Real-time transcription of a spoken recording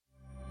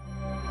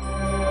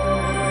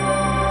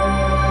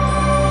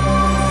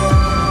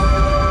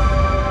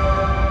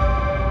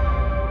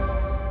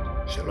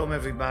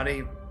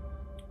everybody.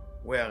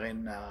 We are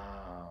in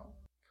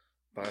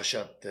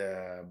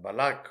Parashat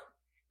Balak.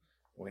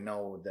 We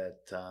know that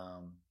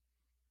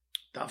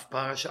tough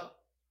parasha,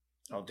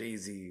 not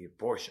easy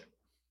portion.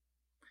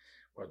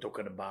 We're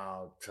talking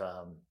about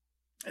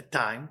a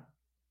time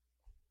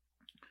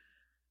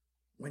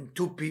when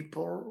two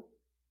people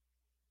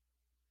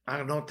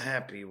are not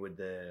happy with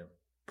the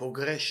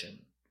progression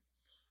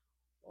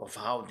of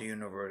how the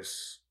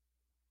universe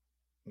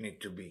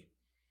need to be.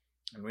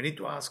 And we need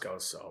to ask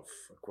ourselves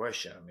a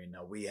question.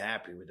 Are we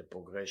happy with the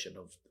progression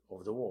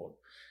of the world?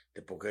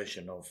 The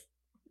progression of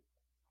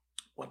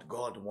what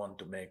God wants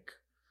to make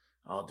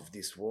out of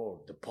this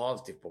world, the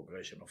positive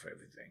progression of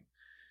everything.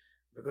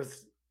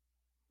 Because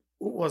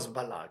who was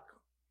Balak,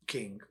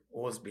 king? Who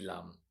was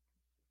Bilam?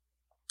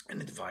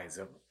 An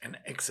advisor, an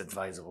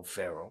ex-advisor of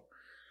Pharaoh.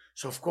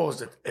 So of course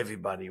that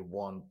everybody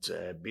want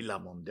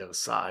Bilam on their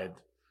side.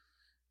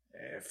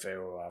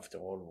 Pharaoh, after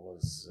all,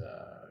 was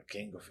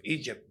king of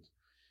Egypt.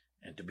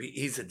 And to be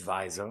his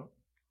advisor,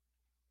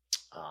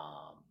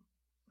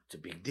 it's a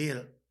big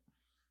deal.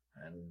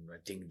 And I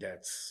think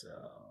that's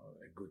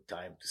a good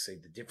time to say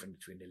the difference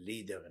between a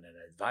leader and an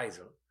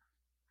advisor.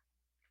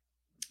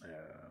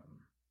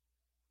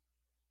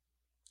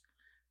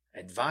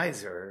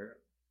 Advisor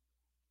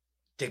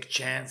take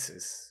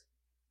chances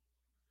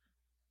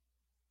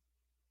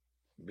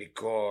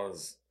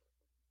because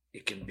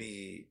it can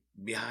be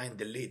behind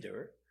the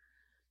leader,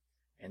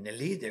 and the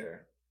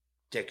leader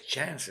take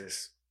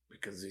chances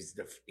because he's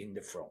in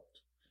the front.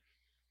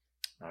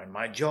 Now, in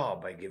my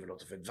job, I give a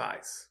lot of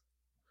advice.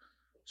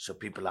 So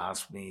people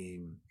ask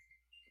me,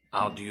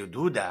 how do you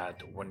do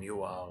that when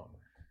you are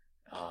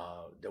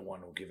the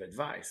one who give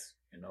advice,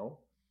 And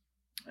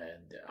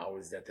how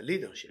is that a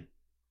leadership?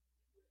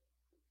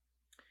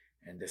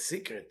 And the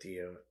secret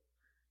here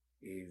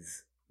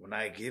is when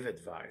I give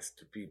advice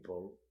to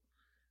people,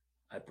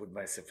 I put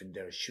myself in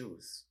their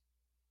shoes.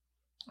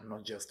 I'm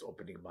not just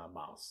opening my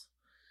mouth.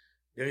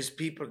 There is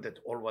people that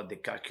all what they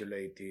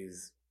calculate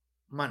is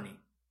money.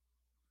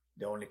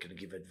 They only can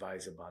give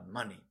advice about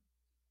money.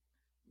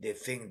 They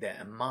think the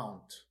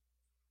amount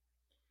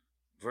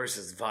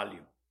versus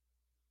value.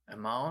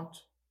 Amount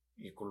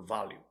equal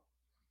value.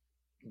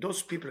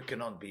 Those people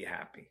cannot be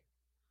happy.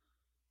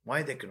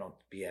 Why they cannot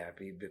be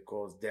happy?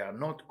 Because they are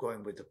not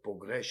going with the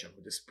progression,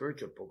 with the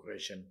spiritual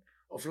progression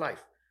of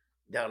life.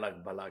 They are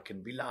like Balak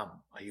and Bilam.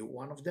 Are you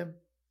one of them?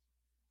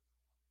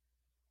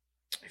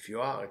 If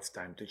you are, it's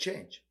time to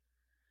change.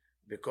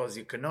 Because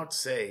you cannot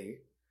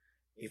say,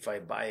 if I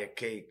buy a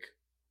cake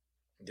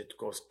that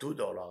costs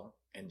 $2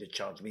 and they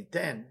charge me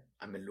 10,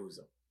 I'm a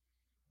loser.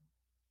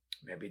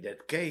 Maybe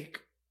that cake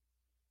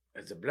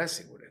has a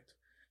blessing with it.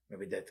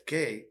 Maybe that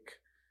cake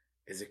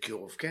is a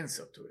cure of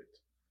cancer to it.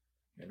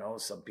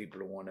 Some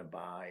people want to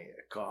buy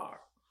a car,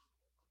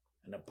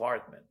 an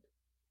apartment,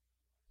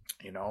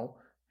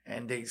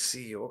 and they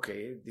see,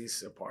 okay,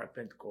 this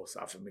apartment costs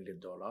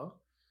 $500,000,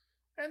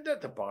 and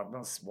that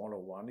apartment, smaller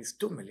one, is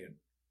 $2 million.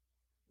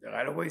 They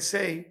right away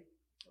say,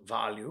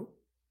 value,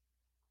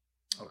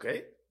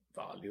 okay,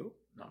 value,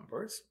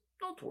 numbers,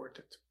 not worth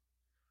it.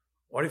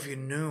 What if you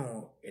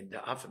knew in the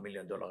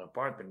 $500,000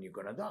 apartment you're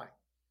going to die?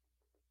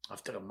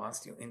 After a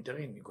month you enter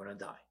in, you're going to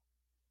die.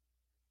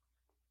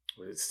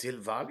 Will it still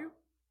value?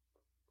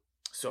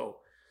 So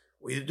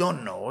we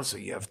don't know, so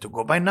you have to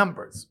go by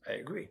numbers. I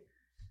agree.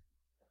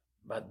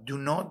 But do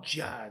not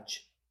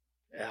judge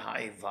a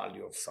high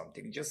value of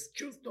something. Just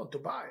choose not to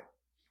buy it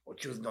or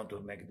choose not to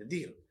make the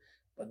deal.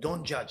 But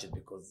don't judge it,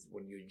 because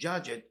when you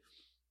judge it,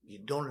 you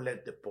don't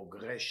let the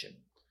progression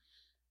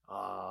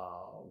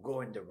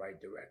go in the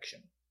right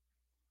direction.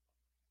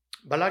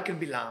 Balak and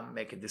Bilam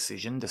make a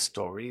decision. The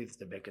story is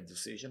they make a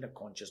decision, a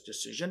conscious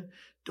decision,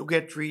 to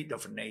get rid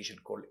of a nation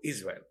called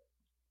Israel.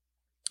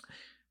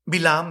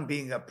 Bilam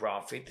being a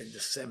prophet at the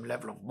same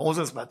level of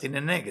Moses, but in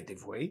a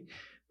negative way,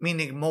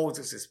 meaning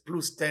Moses is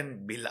plus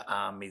 10,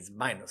 Bilam is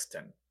minus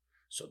 10.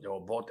 So they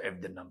will both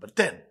have the number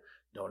 10.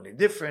 The only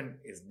difference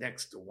is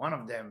next to one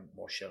of them,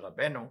 Moshe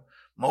Rabbeinu,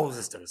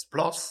 Moses, there is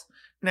plus.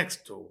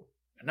 Next to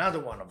another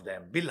one of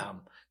them,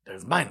 Bilam, there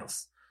is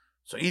minus.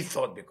 So he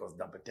thought because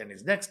number 10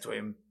 is next to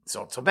him, it's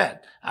not so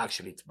bad.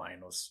 Actually, it's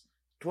minus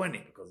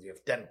 20 because you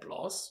have 10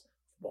 plus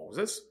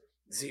Moses,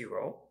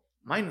 0,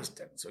 minus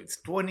 10. So it's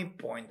 20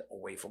 points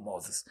away from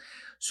Moses.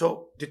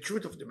 So the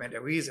truth of the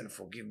matter is, and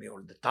forgive me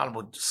all the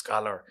Talmud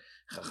scholar,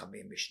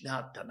 Chachamim,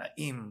 Mishnah,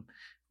 Tanaim,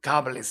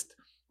 Kabbalists,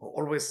 who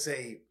always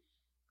say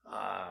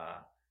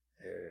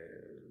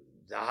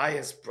the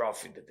highest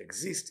prophet that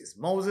exists is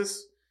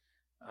Moses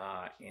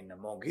in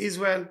among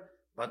Israel,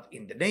 but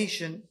in the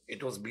nation,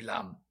 it was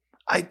Bilam.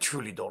 I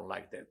truly don't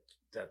like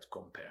that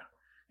compare.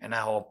 And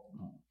I hope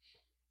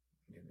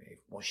if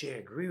Moshe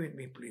agree with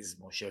me, please,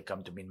 Moshe,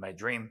 come to me in my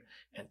dream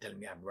and tell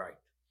me I'm right.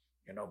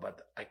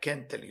 But I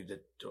can't tell you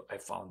that I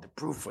found the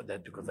proof for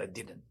that, because I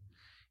didn't.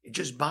 It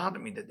just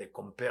bothered me that they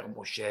compare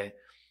Moshe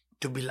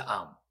to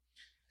Bilam.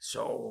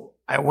 So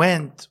I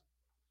went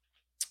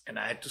and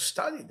I had to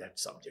study that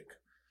subject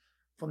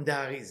from the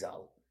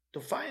Arizal to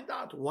find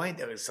out why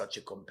there is such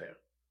a compare.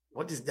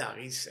 What is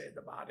Dari said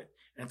about it?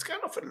 And it's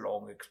kind of a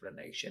long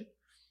explanation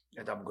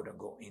that I'm going to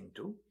go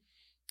into.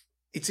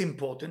 It's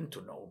important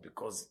to know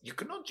because you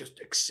cannot just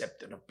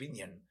accept an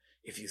opinion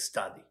if you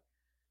study.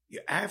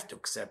 You have to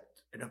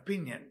accept an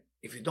opinion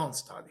if you don't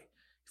study.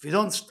 If you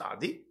don't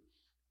study,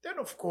 then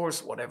of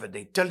course, whatever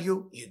they tell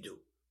you, you do.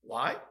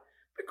 Why?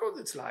 Because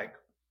it's like,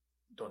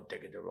 don't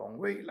take it the wrong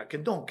way, like a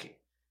donkey.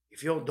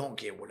 If your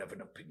donkey will have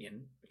an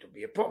opinion, it will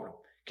be a problem.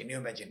 Can you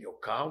imagine your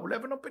car will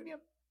have an opinion?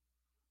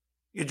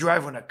 You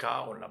drive on a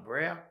car on La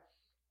Brea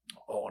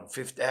or on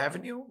Fifth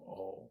Avenue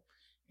or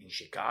in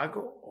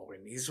Chicago or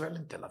in Israel,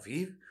 in Tel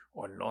Aviv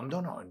or in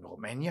London or in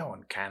Romania or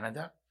in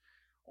Canada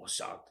or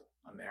South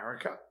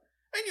America,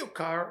 and your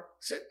car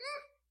said,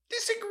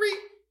 disagree,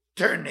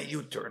 turn a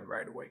U-turn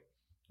right away.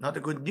 Not a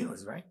good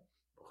news, right?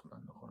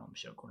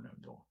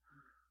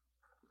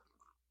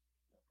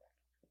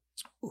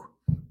 Ooh.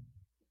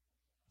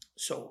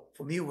 So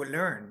for me, we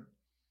learn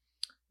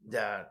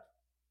that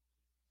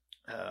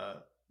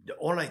the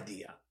whole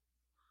idea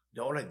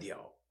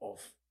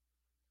of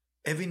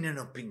having an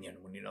opinion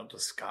when you're not a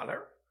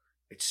scholar,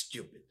 it's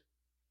stupid.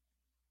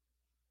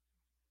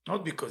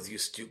 Not because you're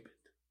stupid.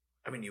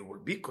 I mean, you will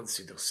be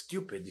considered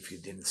stupid if you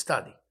didn't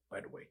study,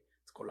 by the way.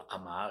 It's called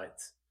Am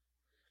Haaretz.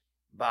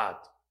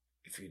 But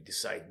if you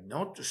decide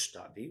not to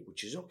study,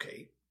 which is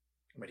okay,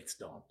 but it's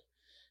not,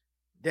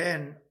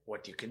 then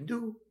what you can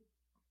do,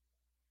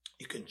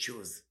 you can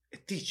choose a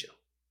teacher.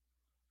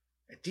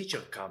 A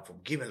teacher comes from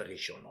Gimel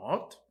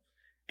Rishonot,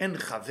 and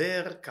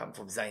Chaver comes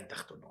from Zayin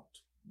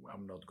Tachtonot.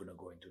 I'm not going to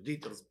go into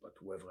details, but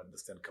whoever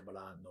understands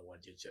Kabbalah know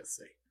what you just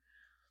say.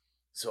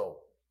 So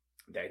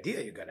the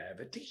idea, you got to have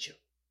a teacher.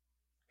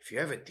 If you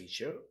have a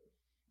teacher,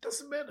 it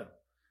doesn't matter.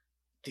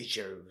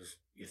 Teacher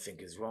you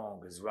think is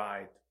wrong, is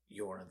right.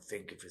 You want to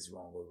think if it's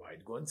wrong or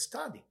right. Go and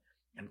study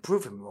and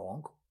prove him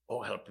wrong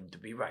or help him to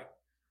be right.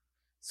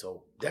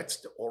 So that's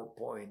the whole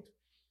point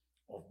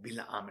of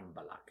Bilam and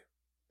Balak.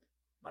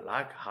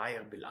 Balak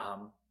hired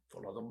Bilam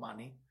for a lot of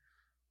money,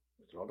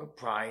 with a lot of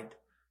pride,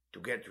 to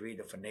get rid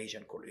of a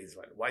nation called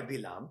Israel. Why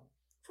Bilam?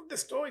 From the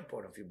story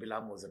point of view,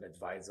 Bilam was an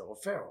advisor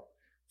of Pharaoh.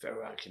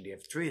 Pharaoh actually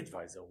had 3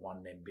 advisors,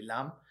 one named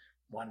Bilam,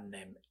 one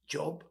named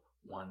Job,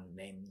 one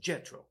named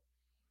Jethro.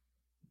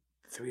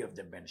 3 of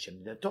them mentioned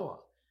in the Torah.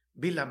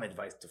 Bilam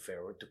advised to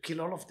Pharaoh to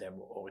kill all of them,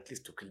 or at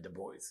least to kill the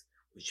boys,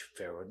 which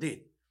Pharaoh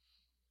did.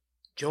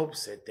 Job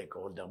said, take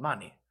all their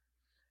money.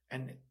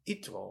 And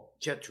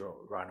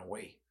Jethro, ran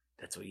away.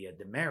 That's why he had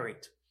the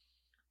merit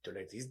to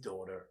let his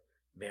daughter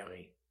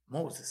marry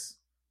Moses.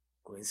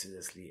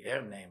 Coincidentally,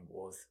 her name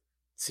was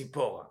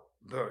Tzipporah,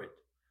 bird.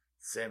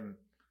 Same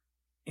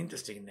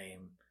interesting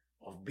name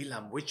of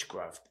Bilam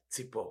witchcraft,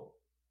 Tzipor.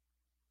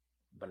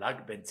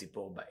 Balak ben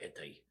Tzipor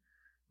ba'etai,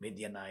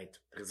 Midianite.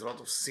 There's a lot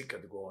of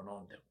secret going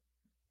on there.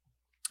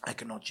 I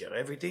cannot share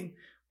everything,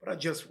 but I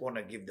just want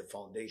to give the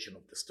foundation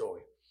of the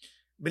story.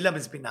 Bilam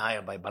has been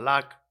hired by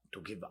Balak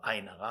to give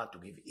Ain Hara, to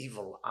give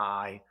evil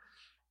eye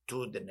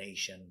to the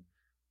nation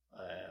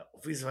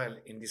of Israel.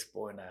 In this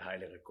point, I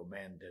highly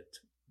recommend that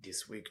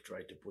this week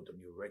try to put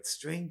on your red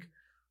string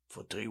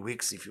for 3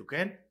 weeks if you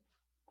can,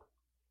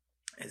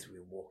 as we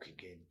walk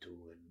again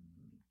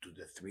to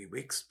the 3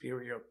 weeks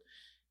period.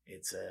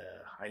 It's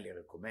highly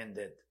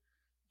recommended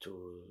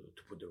to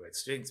put the red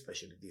string,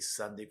 especially this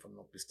Sunday, if I'm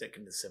not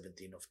mistaken, the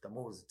 17th of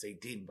Tammuz. It's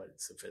 18, but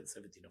it's the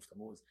 17th of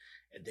Tammuz,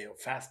 a day of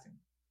fasting.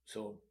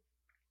 So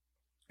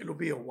it'll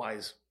be a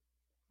wise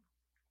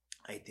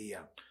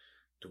idea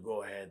to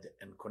go ahead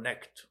and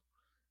connect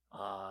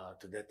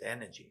to that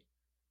energy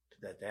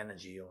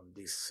on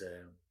this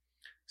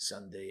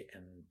Sunday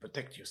and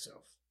protect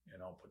yourself.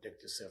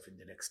 Protect yourself in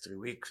the next 3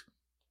 weeks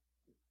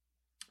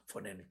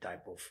from any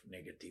type of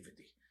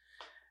negativity.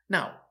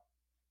 Now,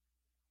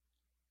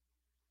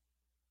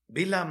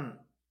 Bilam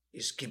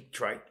is keep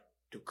trying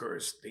to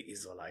curse the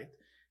Israelite,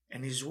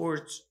 and his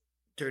words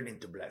turn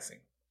into blessing.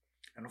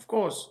 And of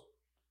course,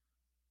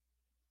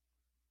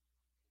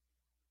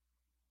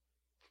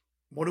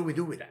 what do we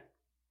do with that?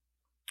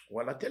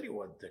 Well, I'll tell you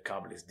what the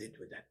Kabbalists did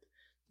with that.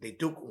 They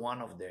took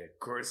one of the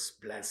curse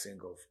blessing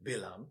of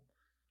Bilam.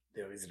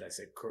 There is, let's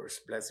say, curse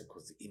blessing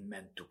because he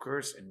meant to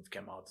curse and it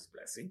came out as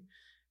blessing.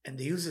 And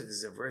they use it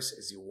as a verse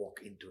as you walk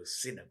into a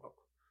synagogue.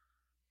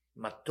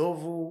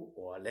 Matovu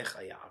o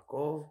alecha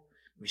Yaakov,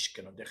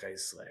 mishkenodecha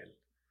Israel.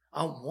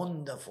 How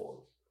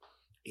wonderful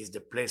is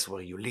the place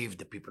where you live,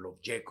 the people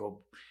of Jacob,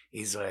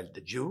 Israel,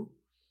 the Jew.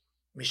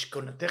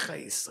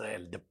 Mishkenodecha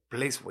Israel, the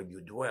place where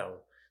you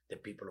dwell, the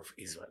people of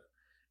Israel.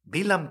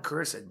 Bilam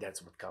cursed, and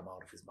that's what came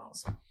out of his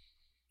mouth.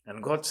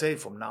 And God said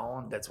from now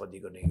on, that's what they're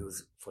going to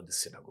use for the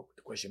synagogue.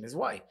 The question is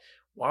why?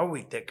 Why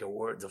we take a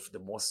word of the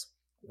most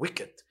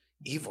wicked,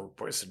 evil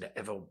person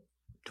ever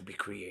to be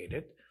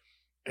created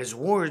as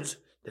words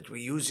that we're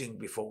using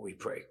before we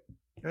pray?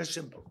 Very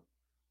simple.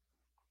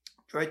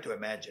 Try to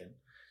imagine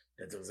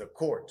that there's a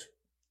court.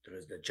 There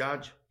is the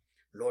judge,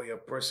 lawyer,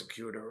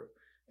 prosecutor,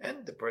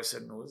 and the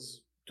person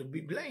who's to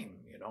be blamed,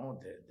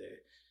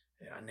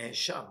 the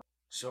anesham.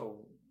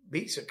 So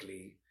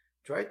basically,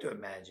 try to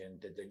imagine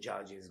that the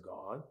judge is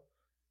God,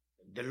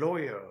 The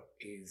lawyer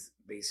is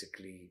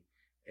basically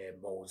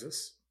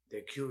Moses. The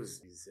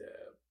accused is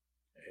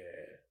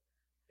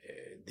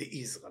the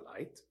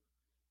Israelite,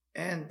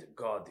 and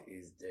God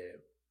is the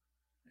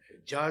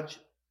judge.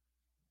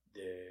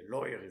 The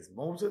lawyer is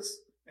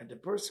Moses, and the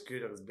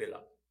persecutor is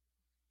Bilam.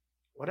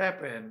 What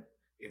happened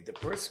if the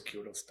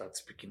persecutor starts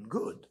speaking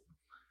good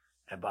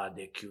about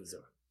the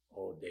accuser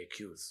or the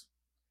accused?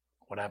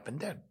 What happened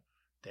then?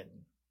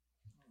 Then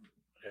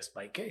rest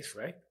my case,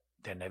 right?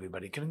 Then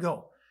everybody can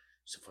go.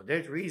 So for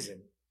that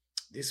reason,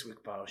 this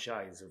week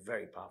parasha is a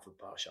very powerful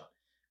parasha,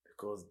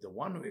 because the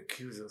one who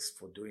accuses us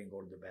for doing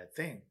all the bad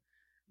thing,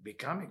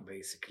 becoming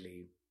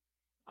basically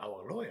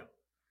our lawyer.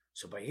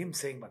 So by him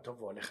saying, "Matov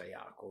v'olecha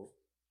Yaakov,"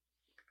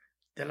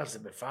 tell us the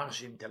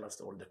Mefarshim, tell us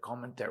all the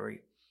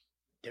commentary,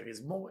 there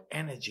is more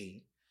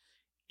energy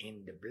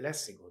in the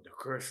blessing or the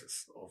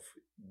curses of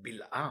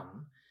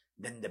Bilam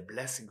than the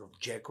blessing of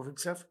Jacob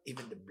himself,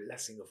 even the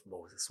blessing of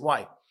Moses.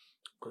 Why?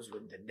 Because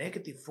when the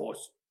negative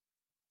force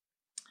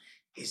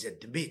is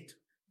admit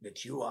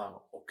that you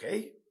are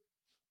okay,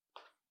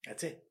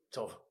 that's it. It's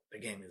over. The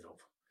game is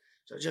over.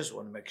 So I just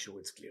want to make sure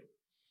it's clear.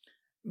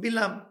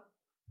 Bilam,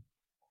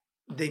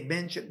 they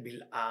mentioned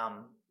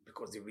Bilam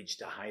because he reached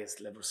the highest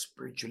level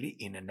spiritually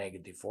in a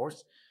negative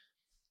force.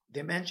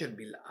 They mentioned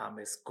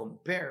Bilam as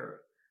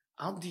compare.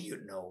 How do you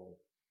know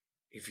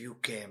if you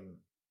came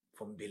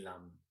from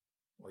Bilam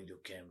or you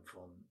came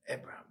from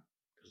Abraham?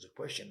 There's a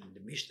question in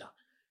the Mishnah.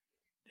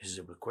 This is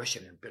a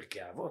question in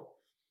Pirkei Avot.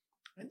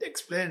 And they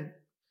explain,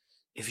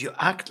 if you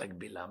act like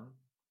Bilam,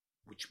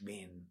 which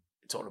means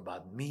it's all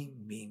about me,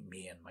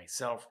 and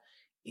myself,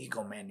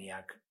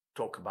 egomaniac,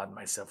 talk about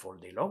myself all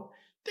day long,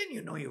 then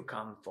you know you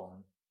come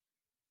from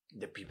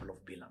the people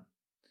of Bilam.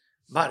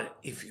 But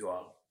if you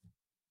are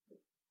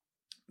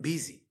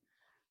busy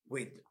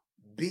with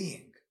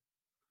being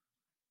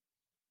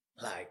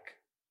like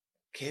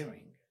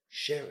caring,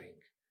 sharing,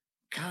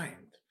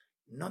 kind,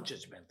 not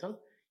judgmental,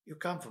 you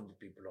come from the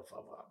people of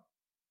Abraham.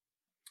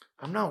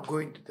 I'm now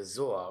going to the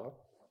Zohar.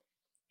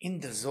 In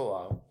the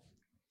Zohar,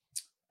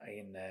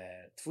 in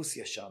Tfus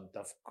Yasham,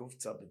 Taf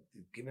Kufza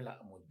Gimel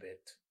Amud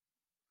Bet,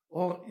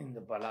 or in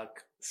the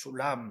Balak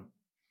Sulam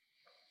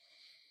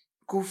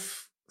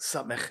Kuf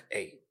Samech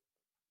A.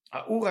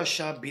 Ha'u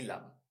Rasha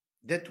Bilam,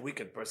 that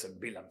wicked person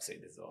Bilam, say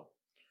the Zohar.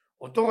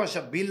 Oto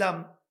Rasha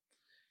Bilam,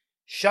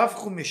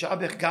 Shavchu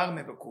Mishabech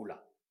Garme Bekula.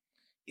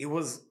 He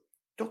was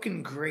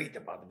talking great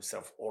about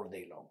himself all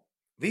day long.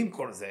 ועם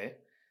כל זה,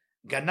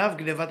 גנב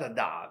גנבת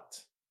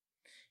הדעת.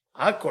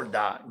 הכל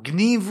דע,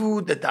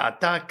 גניבו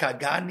דעתה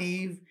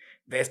כגניב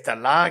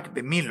ואסתלק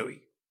במילוי.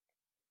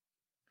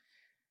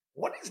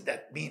 What does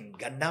that mean,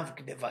 גנב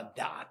גנבת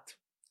דעת?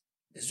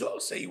 The Zohar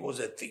say he was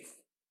a thief.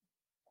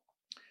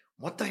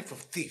 What type of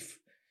thief?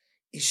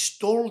 He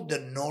stole the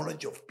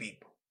knowledge of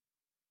people.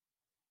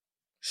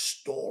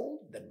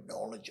 Stole the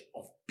knowledge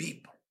of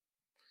people.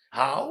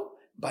 How?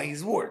 By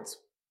his words.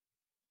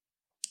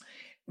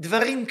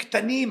 דברים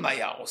קטנים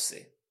היה עושה.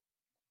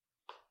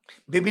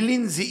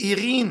 במילים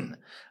זעירים,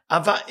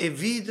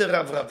 הביא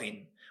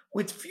דרברבין.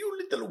 With few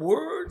little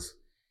words,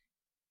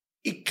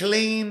 he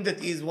claimed that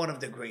he is one of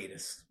the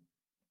greatest.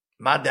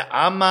 מה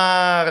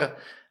דאמר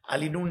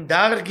על אינון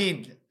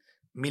דרגין,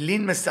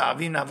 מילים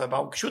מסעבין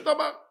ובאו פשוט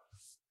אמר.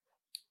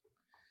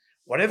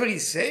 Whatever he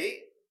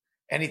say,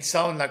 and it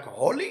sounds like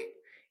holy,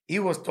 he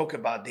was talking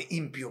about the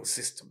impure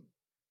system.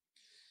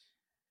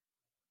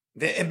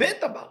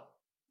 ואמת אמר.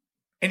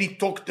 And he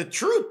talked the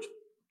truth.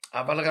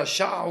 אבל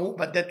רשע הוא,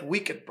 but that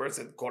wicked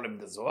person, call him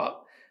the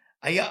Zohar,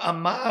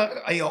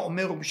 היה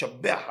אומר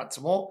ומשבח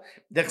עצמו,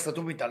 דרך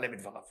סתום מתעלם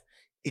מדבריו.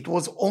 It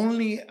was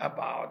only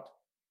about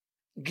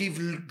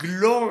give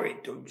glory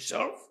to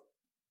himself,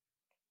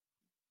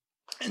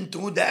 and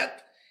through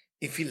that,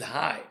 he feel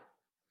high.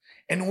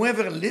 And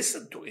whoever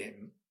listened to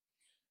him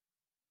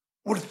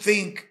would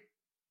think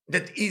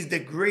that he's the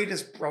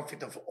greatest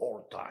prophet of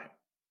all time.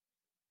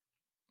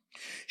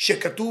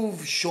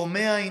 שכתוב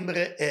שומע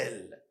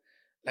אמראל,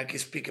 like he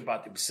speak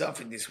about himself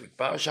in this week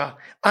parasha,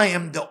 I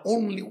am the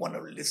only one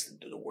who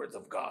listened to the words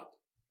of God.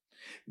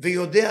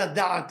 ויודע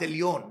דעת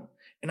עליון,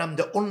 and I'm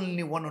the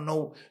only one who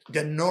know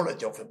the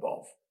knowledge of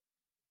above.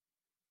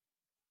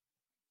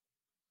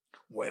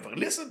 Whoever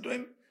listened to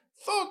him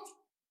thought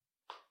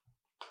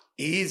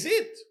he is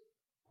it.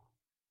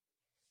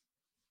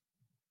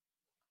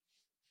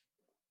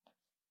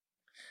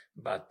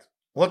 But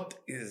what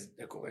is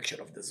the correction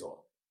of the Zohar?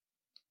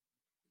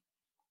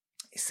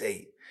 He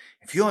say,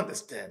 if you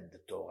understand the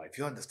Torah, if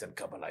you understand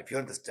Kabbalah, if you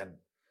understand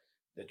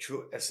the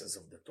true essence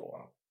of the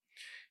Torah,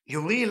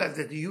 you realize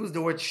that you use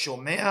the word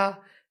Shomea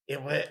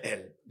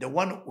Emre'el, the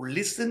one who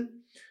listens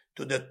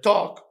to the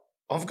talk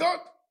of God.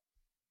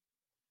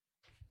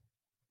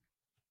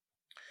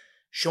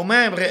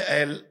 Shomea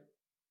Emre'el,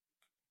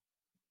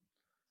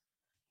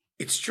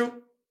 it's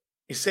true.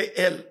 He say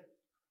El,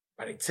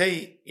 but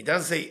it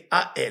doesn't say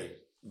A'el,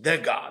 the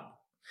God.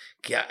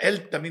 כי האל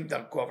תמים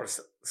דרכו, אבל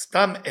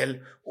סתם אל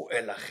הוא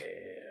אל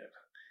אחר.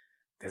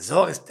 The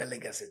Zohar is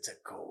telling us it's a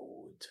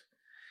code.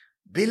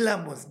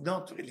 Bilam was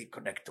not really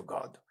connected to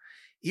God.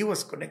 He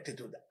was connected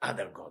to the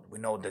other God. We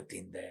know that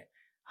in the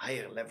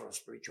higher level of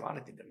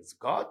spirituality, there is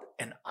God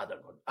and other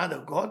God.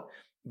 Other God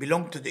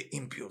belong to the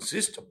impure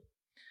system.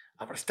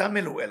 אבל סתם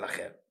אלו אל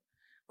אחר.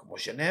 כמו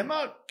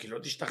שנאמר, כי לא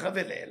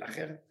תשתחווה לאל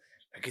אחר.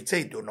 Like it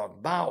say, do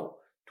not bow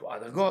to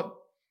other God.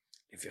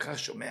 לפיכך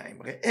שומע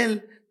אמרי אל,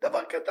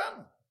 דבר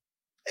קטן.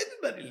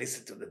 Everybody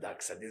listen to the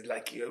dark side. It's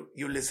like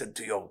you listen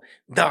to your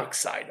dark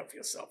side of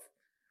yourself.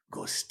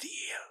 Go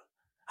steal.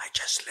 I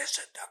just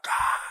listen to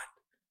God.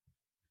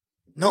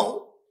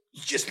 No,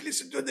 you just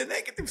listen to the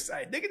negative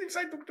side. Negative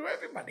side talk to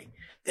everybody.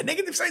 The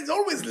negative side is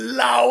always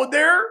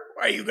louder.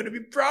 Are you going to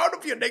be proud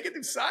of your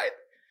negative side?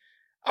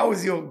 How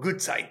is your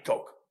good side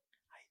talk?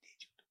 I need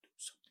you to do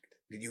something.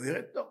 Did you hear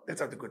it? No,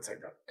 that's not the good side.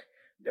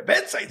 The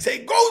bad side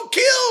say, go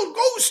kill,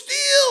 go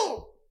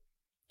steal.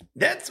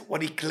 That's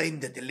what he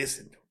claimed that he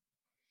listened to.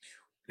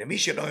 למי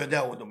שלא יודע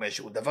הוא דומה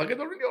שהוא דבר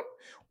גדול מיליון.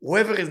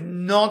 Whoever is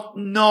not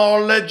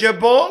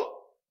knowledgeable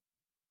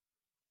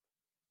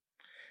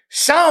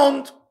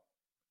sound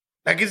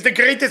like he's the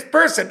greatest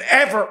person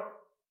ever.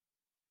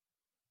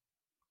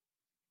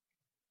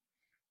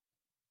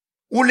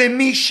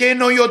 ולמי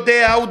שאינו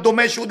יודע הוא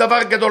דומה שהוא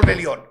דבר גדול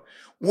ועליון.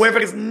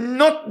 Whoever is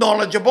not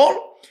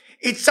knowledgeable,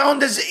 it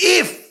sounds as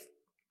if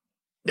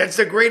that's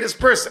the greatest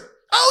person.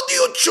 How do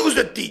you choose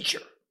a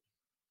teacher?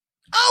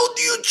 How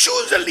do you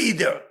choose a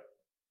leader?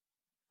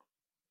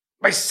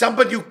 By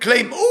somebody you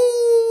claim,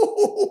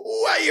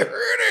 ooh, I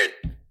heard it.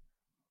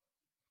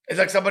 It's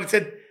like somebody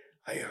said,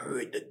 I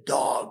heard the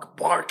dog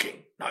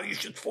barking. Now you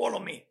should follow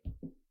me.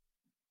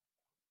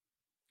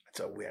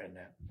 So we're in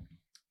a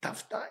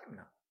tough time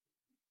now.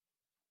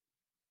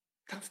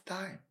 Tough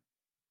time.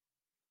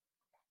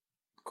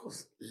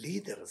 Because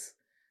leaders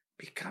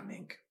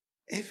becoming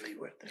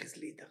everywhere. There is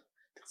leader.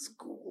 There's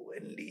guru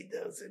and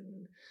leaders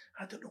and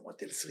I don't know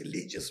what else,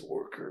 religious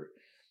worker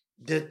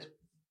that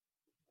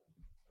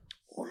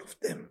all of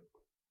them.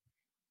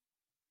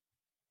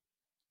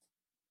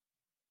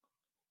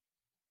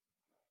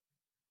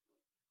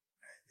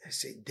 I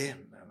say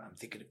them. I'm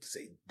thinking to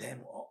say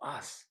them or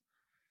us.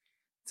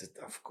 It's a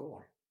tough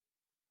call.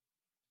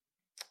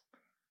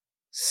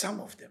 Some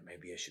of them,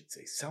 maybe I should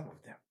say, some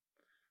of them.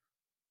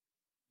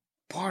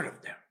 Part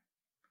of them.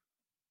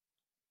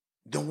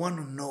 Don't want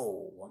to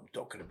know what I'm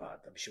talking about.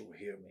 I'm sure you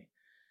hear me.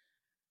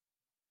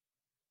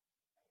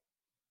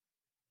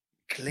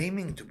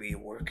 Claiming to be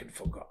working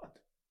for God,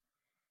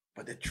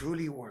 but they're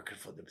truly working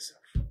for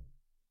themselves.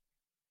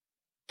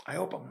 I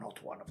hope I'm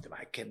not one of them.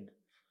 I can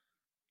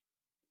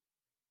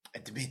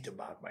admit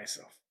about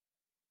myself.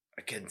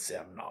 I can't say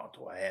I'm not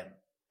who I am.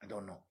 I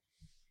don't know.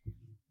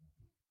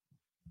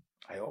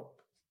 I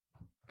hope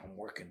I'm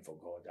working for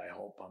God. I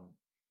hope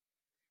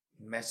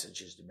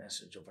message is the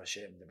message of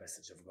Hashem, the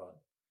message of God.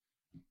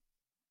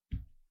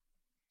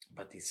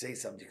 But he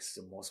says something is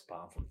the most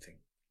powerful thing.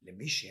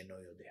 למי שאינו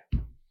יודע.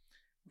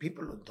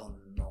 People who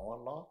don't know a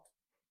lot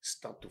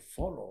start to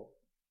follow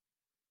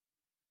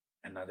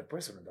another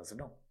person who doesn't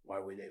know. Why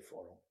will they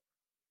follow?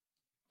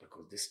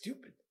 Because they're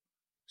stupid.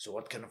 So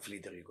what kind of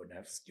leader are you going to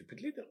have?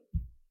 Stupid leader.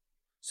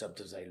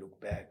 Sometimes I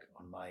look back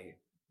on my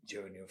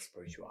journey of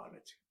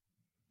spirituality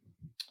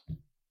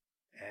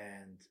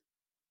and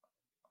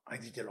I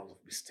did a lot of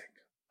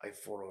mistakes. I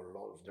follow a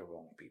lot of the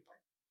wrong people.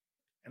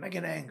 And I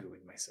get angry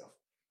with myself.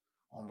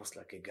 Almost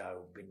like a guy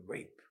who's been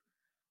raped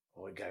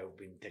or a guy who's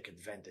been taken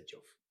advantage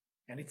of.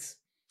 And it's,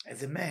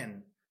 as a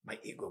man, my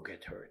ego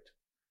get hurt.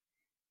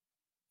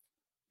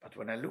 But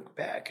when I look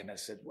back and I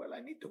said, well, I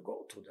need to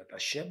go through that.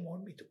 Hashem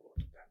want me to go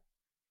through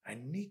that. I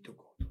need to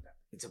go through that.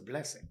 It's a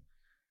blessing.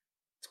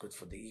 It's good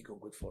for the ego,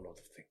 good for a lot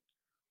of things.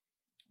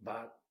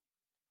 But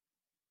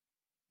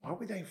why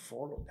would I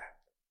follow that?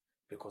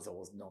 Because I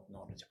was not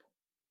knowledgeable.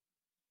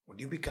 When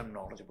you become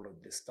knowledgeable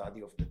in the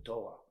study of the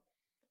Torah,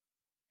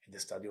 in the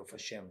study of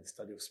Hashem, the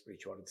study of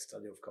spirituality, the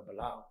study of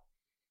Kabbalah,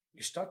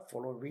 you start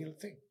following real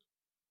thing.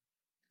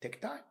 Take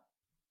time.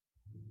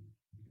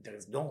 There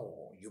is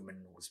no human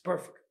who is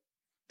perfect.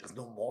 There's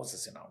no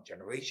Moses in our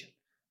generation.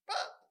 But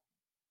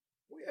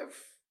we have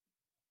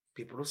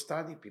people who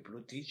study, people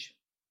who teach.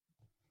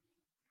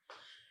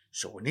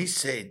 So when he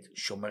said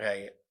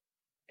Shomerei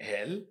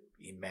El,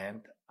 he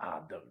meant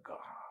other God.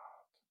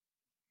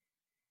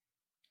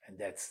 And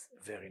that's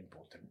a very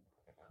important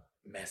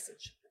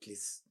message. At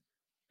least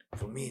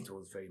for me, it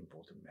was a very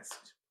important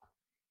message.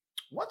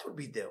 What would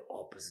be the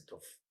opposite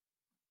of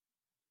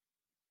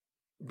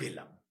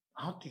Bilam?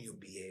 How do you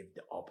behave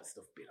the opposite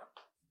of Bilam?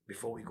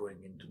 Before we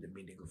going into the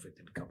meaning of it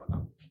in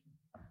Kabbalah.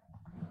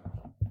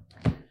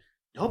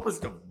 The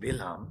opposite of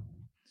Bilam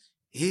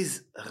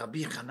is Rabbi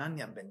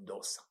Hanania ben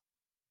Dosa.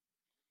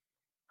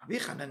 Rabbi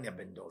Hanania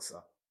ben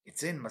Dosa,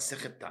 it's in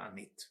Masechet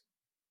Ta'anit.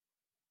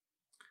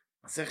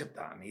 Masechet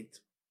Ta'anit,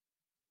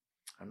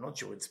 I'm not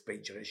sure which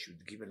page I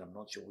should give it, I'm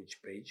not sure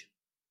which page.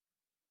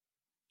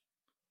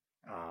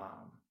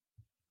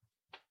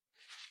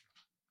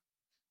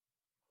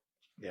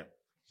 Yeah.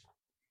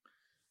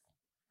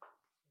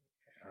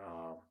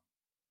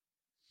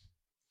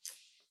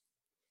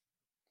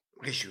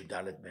 Reshu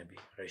Dalet maybe,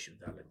 Reshu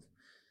Dalet.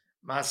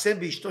 מעשה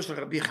באשתו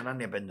של רבי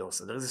חנניה בן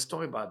דוסה. There is a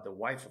story about the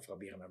wife of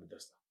Rabbi Hanania ben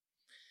Dosa.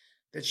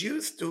 That she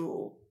used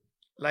to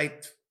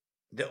light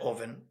the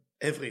oven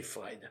every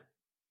Friday.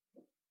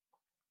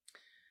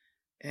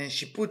 And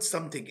she put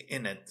something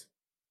in it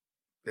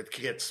that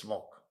creates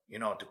smoke. You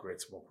know how to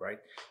create smoke, right?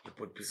 You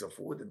put a piece of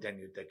wood and then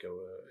you take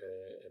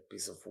a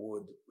piece of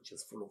wood which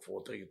is full of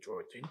water, you throw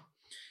it in.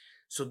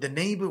 So the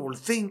neighbor will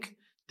think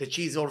that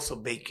she is also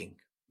baking.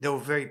 They were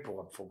very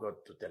poor, I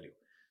forgot to tell you.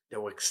 They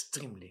were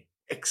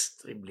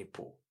extremely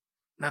poor.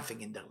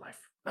 Nothing in their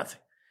life,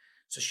 nothing.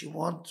 So she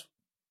wants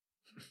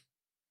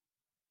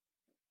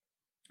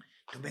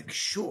to make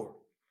sure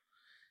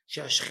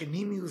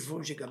שהשכנים יהיו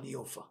סבורים שגם היא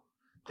הופעה,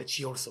 that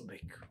she also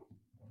bake.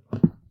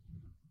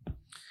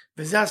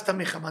 וזה עשתה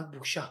מחמת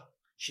בושה.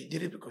 She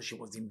did it because she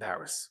was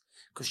embarrassed,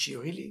 because she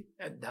really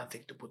had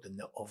nothing to put in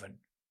the oven,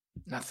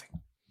 nothing.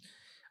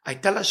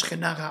 הייתה לה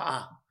שכנה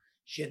רעה,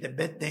 she had a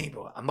bad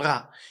neighbor,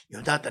 אמרה,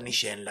 יודעת אני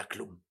שאין לה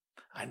כלום.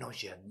 I know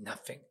she had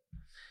nothing.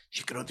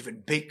 She cannot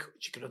even bake,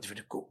 she cannot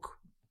even cook.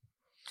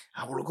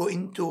 I will go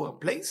into her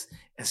place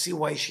and see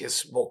why she has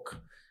smoke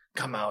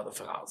come out of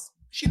her house.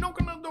 She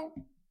knocked on her door.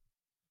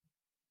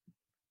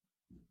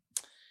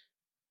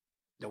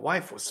 The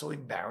wife was so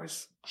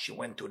embarrassed, she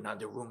went to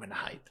another room and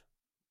hid.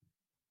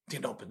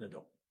 Didn't open the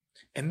door.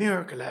 A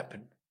miracle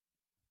happened.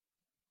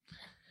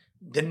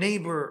 The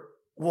neighbor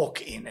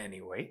walked in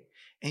anyway,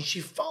 and she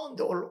found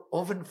the whole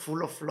oven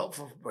full of loaf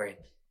of bread.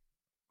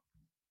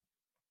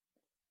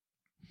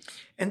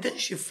 And then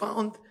she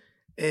found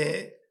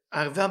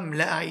ערבה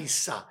מלאה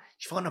עיסה.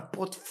 She found a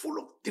pot full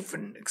of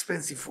different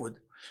expensive food.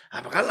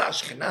 אמרה לה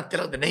השכנה, tell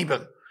her the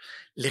neighbor,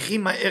 לכי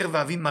מהר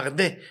ואביא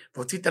מרדה,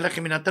 והוציא את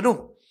הלחם מן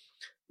התנור.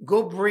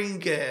 Go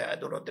bring, I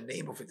don't know the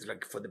name of it, it's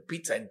like for the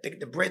pizza, and take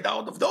the bread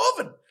out of the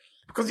oven,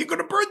 because you're going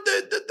to burn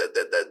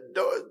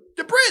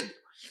the bread.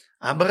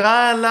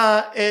 אמרה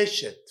לה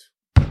אשת,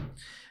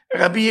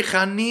 רבי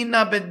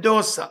חנינא בן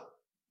דוסה,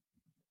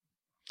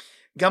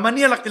 גם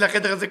אני הלכתי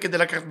לחדר הזה כדי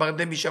לקחת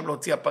מרדה משם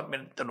להוציא הפת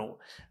מן התנור.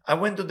 I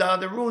went to the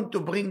other room to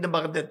bring the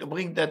מרדה, to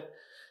bring that,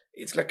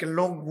 it's like a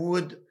long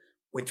wood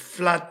with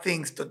flat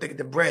things to take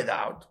the bread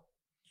out.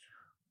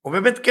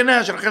 ובאמת כן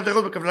היה של החדר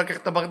הזה בכוונה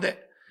לקחת את המרדה.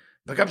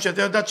 וגם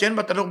שאתה יודעת שאין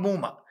בתנור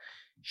מאומה.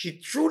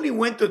 She truly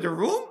went to the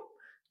room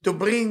to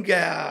bring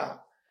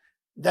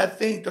that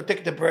thing to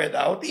take the bread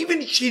out.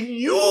 Even she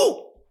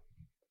knew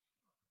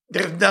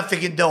there's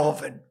nothing in the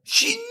oven.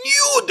 She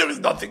knew there is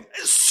nothing.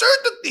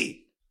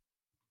 Certainty.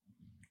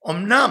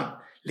 אמנם,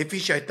 לפי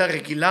שהייתה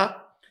רגילה,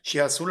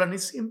 שיעשו לה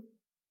ניסים.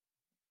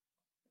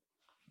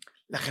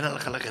 לכן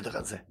הלכה לחדר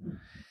הזה.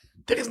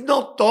 There is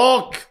no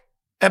talk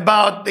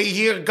about they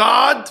hear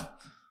God.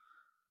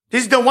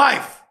 This is the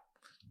wife.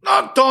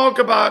 Not talk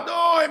about,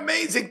 oh,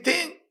 amazing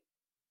thing.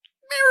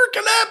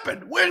 Miracle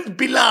happened. Where's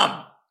בלעם?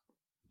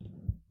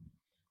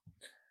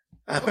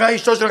 אמרה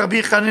אשתו של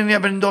רבי חנניה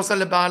בן דוסה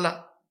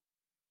לבעלה.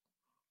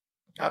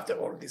 After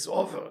all this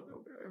over,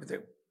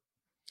 everything.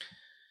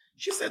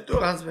 She said to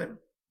her husband,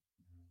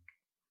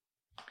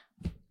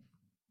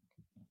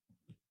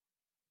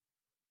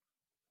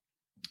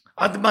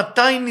 עד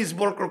מתי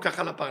נסבול כל כך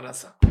על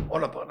הפרנסה? או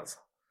לפרנסה?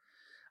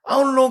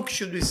 How long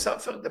should we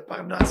suffer the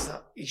פרנסה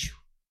issue?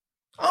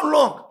 How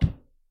long?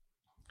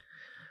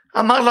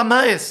 אמר לה,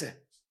 מה אעשה?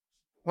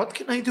 What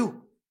can I do?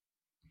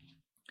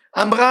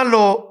 אמרה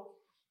לו,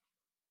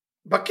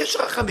 בקש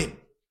רחמים.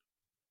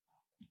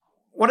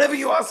 Whatever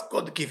you ask,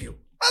 God give you.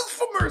 Ask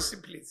for mercy,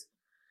 please.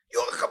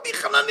 You're רבי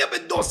חנניה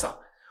בן דוסה.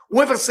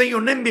 Whoever say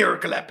your name,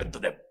 miracle happened to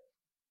them.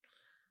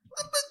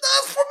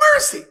 Ask for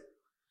mercy.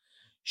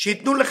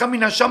 שיתנו לך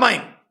מן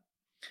השמיים,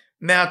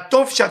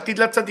 מהטוב שעתיד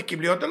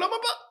לצדיקים להיות עולם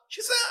הבא.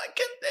 She said, I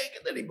can't take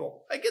it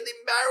anymore. I get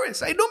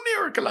embarrassed. I know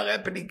miracles are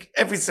happening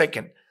every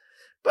second.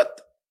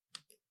 But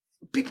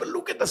people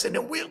look at us in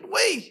a weird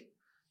way.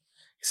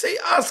 Say,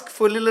 ask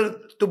for a little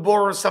to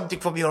borrow something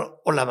from your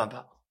עולם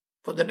הבא,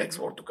 for the next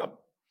world to come.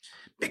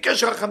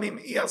 ביקש רחמים,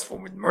 he asked for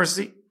with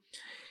mercy.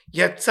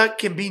 יצא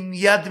כבין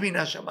יד מן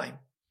השמיים.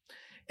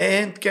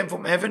 And came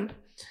from heaven,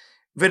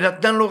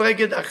 ונתן לו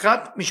רגל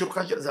אחת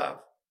משולחן של זהב.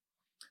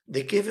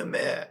 They gave him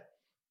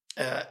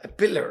a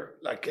pillar,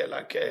 like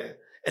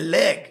a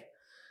leg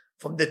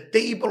from the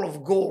table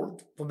of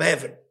gold from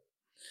heaven.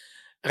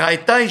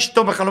 ראיתה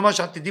אשתו בחלומה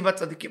שעתידים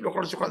הצדיקים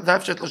לאכול שולחן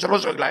זהב שיש לו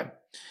 3 רגליים.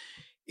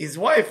 His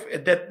wife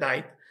at that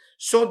night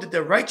saw that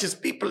the righteous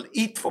people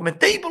eat from a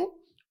table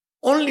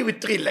only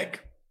with 3 legs.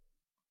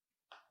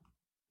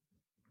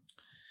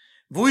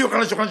 והוא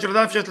יאכל לשולחן של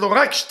זהב שיש לו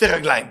רק 2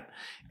 רגליים.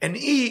 And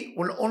he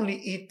will only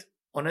eat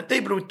on a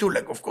table with 2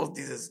 legs. Of course,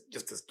 this is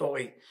just a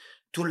story.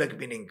 2 leg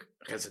meaning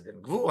chesed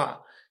and gvura,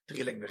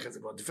 3 leg chesed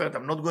and different.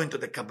 I'm not going to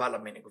the Kabbalah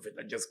meaning of it.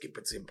 I just keep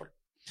it simple.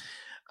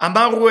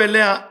 אמרו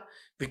אליה,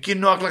 וכי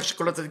נוח לך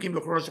שכל הצדיקים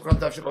יאכלו לשולחן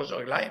זהב של 3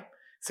 רגליים.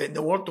 Say in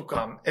the world to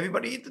come,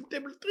 everybody eat the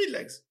table 3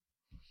 legs.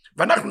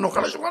 ואנחנו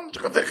נאכל לשולחן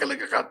שחזה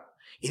חלק אחד.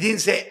 He didn't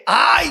say,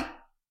 I.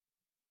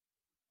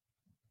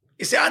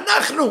 He said,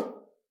 אנחנו.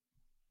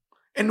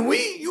 And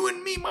we, you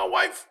and me, my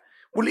wife,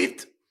 will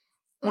eat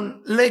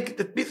on leg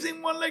that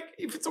missing 1 leg,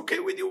 if it's okay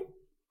with you.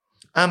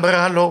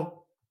 אמרה לו,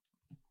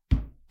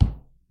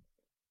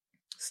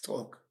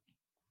 stroke.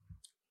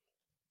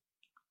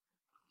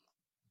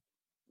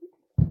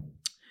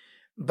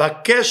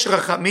 בקש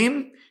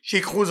רחמים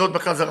שיקחו זאת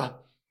בחזרה.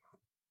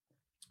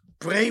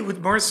 Pray with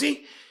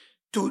mercy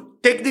to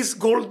take this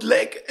gold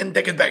leg and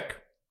take it back.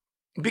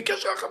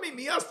 בקש רחמים,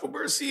 he asked for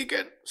mercy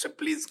again. So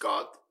please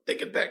God,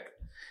 take it back.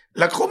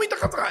 לקחו מתא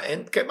חזרה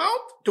and came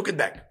out, took it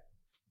back.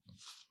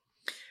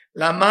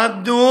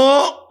 למדנו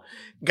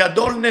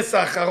גדול נס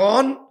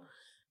האחרון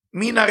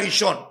מן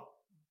הראשון.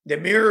 The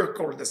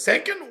miracle, the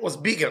second, was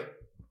bigger.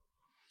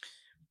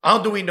 How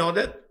do we know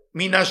that?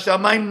 מן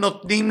השמיים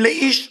נותנים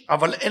לאיש,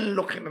 אבל אין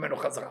לוקחים ממנו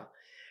חזרה.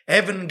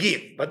 Heaven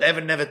give, but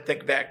heaven never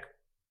take back.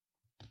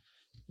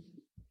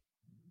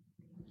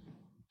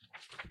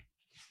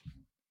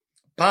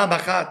 פעם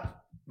אחת,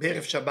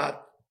 בערב שבת,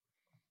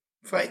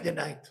 Friday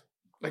night,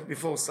 like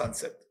before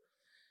sunset,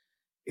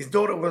 his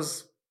daughter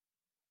was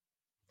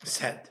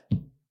sad,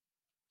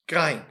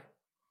 crying.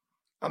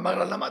 אמר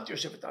לה, למה את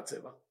יושבת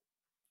עצבה?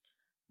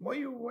 Why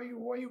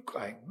you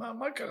crying?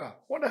 מה קרה?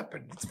 What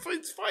happened? It's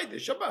Friday,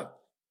 שבת.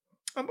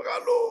 אמרה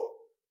לו,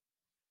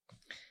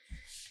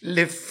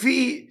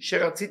 לפי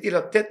שרציתי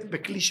לתת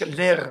בכלי של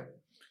נר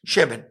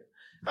שמן.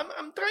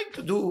 I'm trying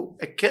to do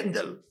a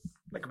candle,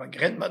 like my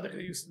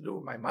grandmother used to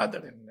do, my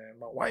mother and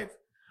my wife.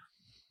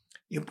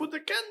 You put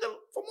a candle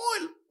from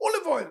oil,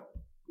 olive oil.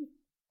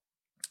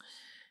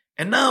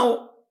 And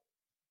now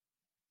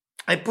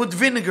I put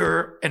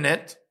vinegar in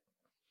it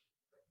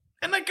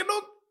and I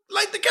cannot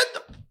light the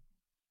candle.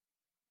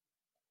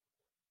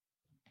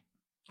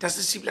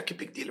 Doesn't seem like a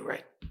big deal,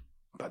 right?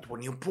 But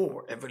when you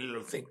pour, every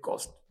little thing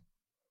costs.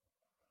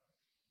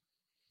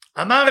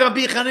 אמר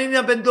רבי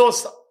חנינא בן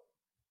דוסא,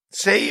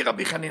 say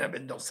רבי חנינא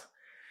בן דוסא,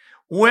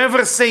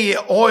 whoever say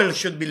oil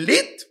should be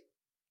lit,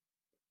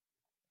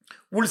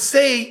 will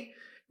say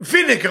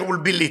vinegar will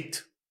be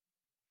lit.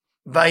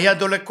 והיה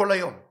דולק כל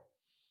היום.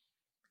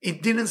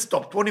 It didn't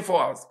stop,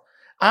 24 hours.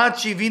 עד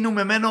שהבינו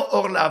ממנו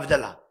אור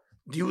להבדלה.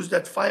 They used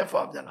that fire for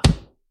הבדלה.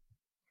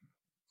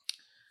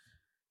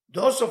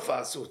 Those of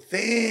us who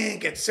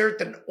think a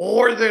certain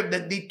order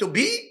that need to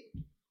be,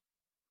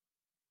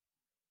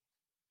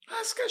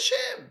 ask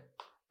Hashem.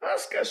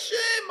 Ask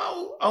Hashem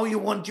how you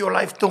want your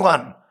life to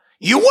run.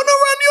 You want to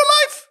run your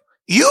life?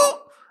 You?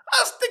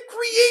 Ask the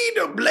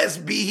Creator,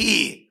 blessed be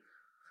He.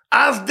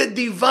 Ask the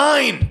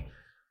Divine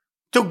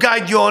to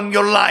guide you on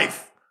your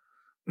life.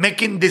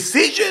 Making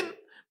decision,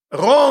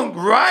 wrong,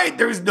 right.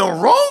 There is no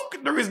wrong,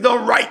 there is no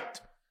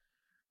right.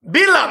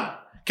 Bilam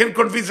can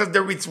convince us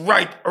there is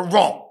right or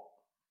wrong.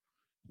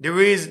 There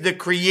is the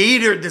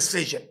Creator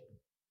decision.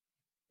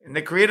 In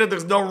the Creator,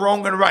 there's no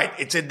wrong and right.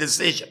 It's a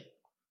decision.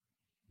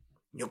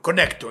 You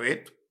connect to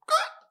it.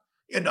 Good.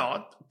 You're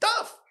not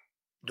tough.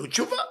 Do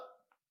tshuva.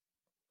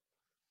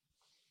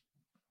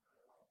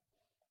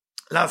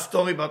 Last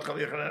story about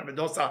Rabbi Hanan ben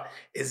Dosa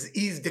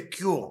is the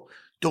cure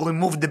to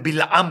remove the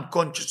Bilam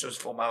consciousness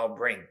from our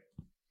brain.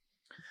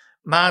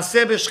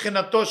 מעשה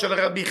בשכנתו של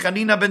רבי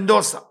חנינא בן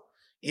דוסה.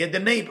 He had a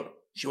neighbor.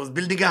 She was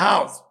building a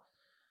house.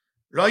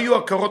 לא היו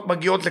הקרות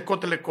מגיעות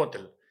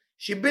לכותל.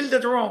 She built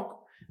it wrong.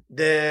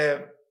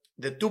 The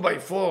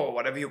 2x4,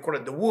 whatever you call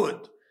it, the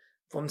wood,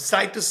 from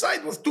side to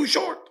side was too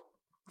short.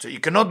 So you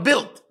cannot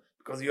build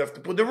because you have to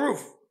put the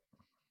roof.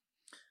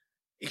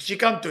 If she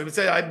come to him and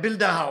say, I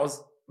build a house,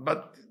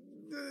 but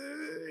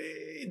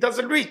it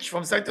doesn't reach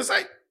from side to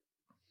side.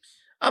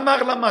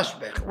 אמר לה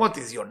משבח, what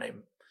is your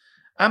name?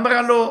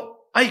 אמרה לו,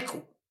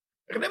 אייקו.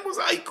 Her name was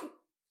אייקו.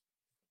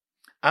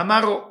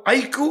 אמר לו,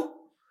 אייקו,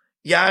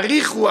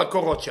 יעריכו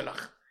הקורות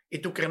שלך. He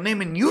took her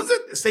name and used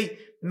it, say,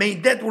 may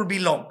that will be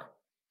long.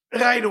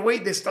 Right away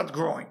they start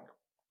growing.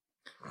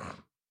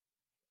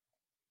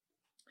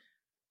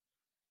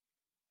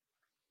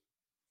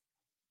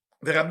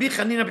 ורבי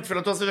חנינא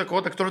בתפילתו עשה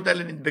שהקורות הקטנות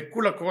האלה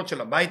נדבקו לקורות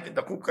של הבית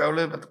ודקו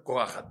כעולה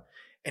בקורה אחת.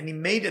 And he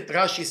made it,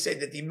 Rashi said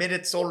that he made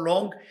it so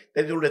long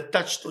that it will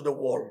attach to the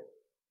wall.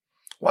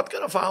 What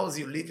kind of house are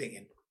you living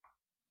in?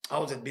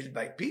 House that built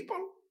by people?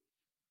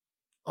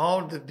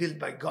 All that built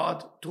by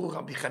God through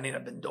Rabbi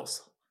Hanina ben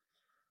Dosa.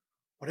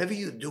 Whatever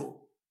you do,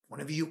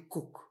 whenever you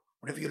cook,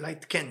 whenever you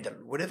light candle,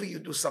 whenever you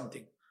do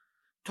something,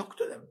 talk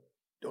to them.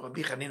 To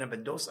Rabbi Hanina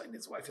ben Dosa and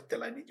his wife and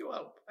tell, I need your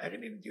help. I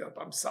really need your help.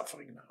 I'm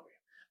suffering now.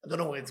 I don't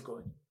know where it's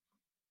going.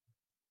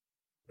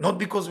 Not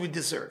because we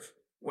deserve.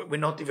 We're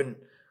not even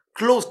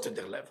close to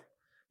their level.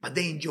 But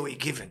they enjoy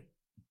giving.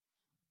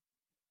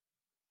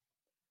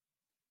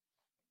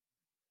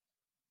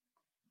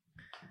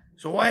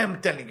 So why I'm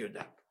telling you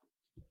that?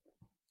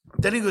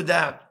 I'm telling you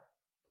that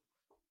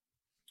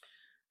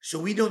so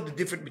we know the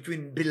difference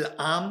between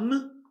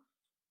Bil'am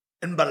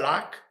and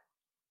Balak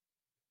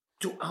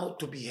to how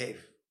to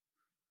behave.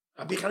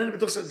 Rabbi Hanan ben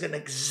Dosa is an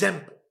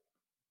example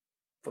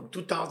from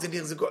 2,000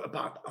 years ago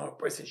about how a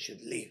person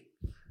should live.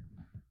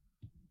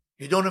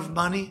 You don't have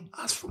money?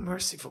 Ask for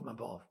mercy from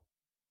above.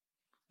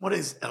 What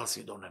is else?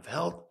 You don't have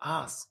health?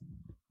 Ask.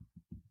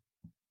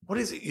 What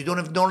is it? You don't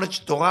have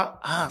knowledge, Torah?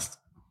 Ask.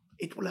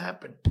 It will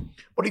happen.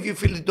 But if you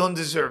feel you don't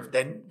deserve,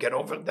 then get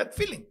over that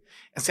feeling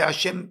and say,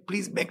 Hashem,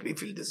 please make me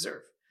feel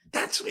deserve.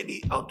 That's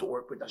really how to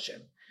work with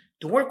Hashem.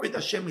 To work with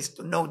Hashem is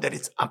to know that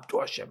it's up to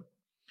Hashem.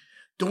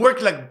 To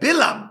work like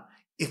Bilam,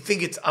 he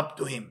think it's up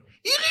to him.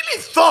 He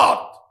really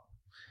thought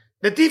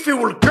that if he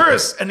will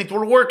curse and it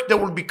will work, there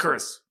will be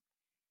curse.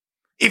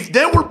 If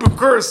there will be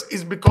curse,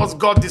 it's because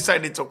God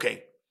decided it's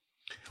okay.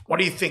 What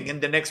do you think? In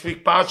the next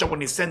week, Parsha,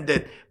 when he sent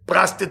the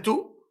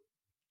prostitute,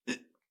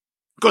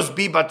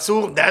 Cosbi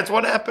Batsur, that's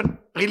what happened?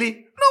 Really?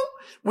 No.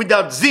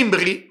 Without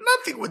Zimri,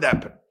 nothing would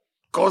happen.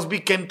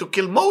 Cosbi came to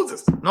kill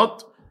Moses,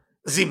 not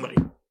Zimri.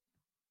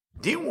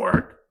 Didn't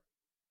work.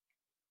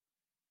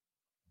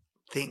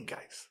 Think,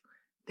 guys.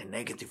 The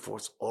negative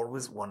force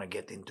always want to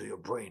get into your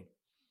brain.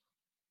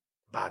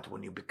 But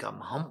when you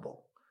become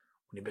humble,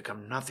 when you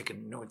become nothing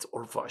and you know it's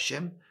all for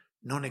Hashem,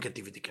 no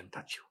negativity can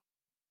touch you.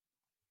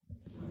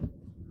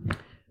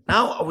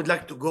 Now I would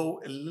like to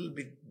go a little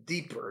bit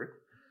deeper.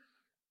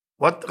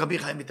 What Rabbi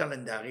Chaim Vital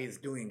and Dari is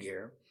doing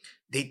here,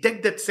 they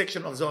take that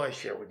section of Zohar I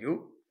share with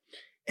you,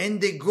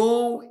 and they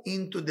go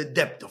into the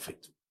depth of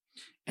it.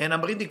 And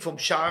I'm reading from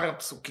Sha'ar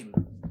Psukim.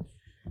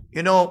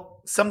 You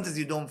know, sometimes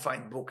you don't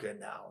find book in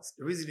the house.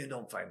 The reason you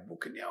don't find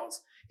book in the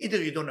house,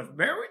 either you don't have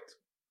merit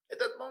at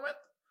that moment,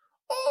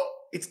 or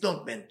it's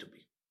not meant to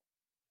be.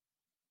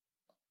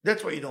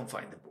 That's why you don't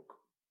find the book.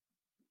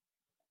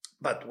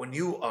 But when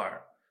you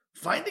are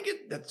finding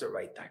it, that's the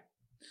right time.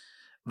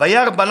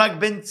 וירא בלק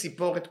בן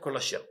ציפור את כל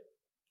אשר.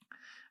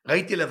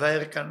 ראיתי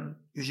לבאר כאן,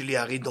 usually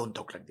Ari don't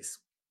talk like this.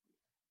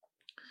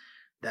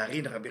 The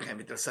Ari, Rabbi Chaim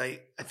Vital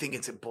say, I think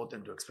it's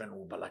important to explain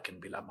who Balak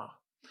and Bilam are.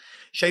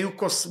 שהיו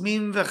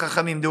קוסמים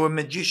וחכמים, they were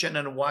magician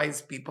and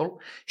wise people,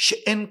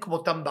 שאין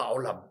כמותם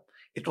בעולם.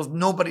 It was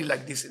nobody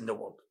like this in the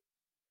world.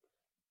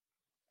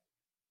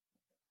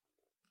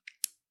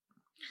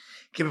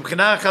 כי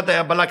מבחינה אחת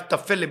היה בלק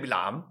טפל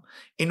לבלעם,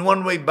 in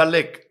one way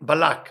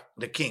Balak,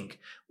 the king,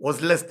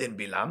 was less than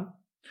Bilam.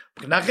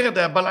 מבחינה אחרת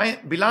היה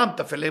בלעם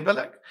טפל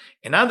לבלק.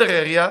 In other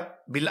area,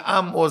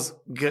 Bilam was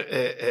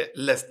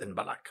less than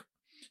Balak.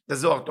 The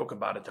Zohar talk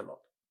about it a lot.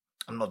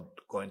 I'm not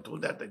going through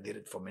that, I did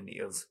it for many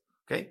years.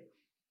 Okay?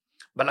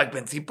 Balak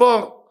ben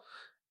Tzipor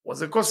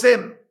was a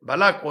Kosem.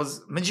 Balak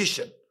was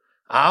magician.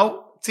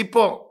 How?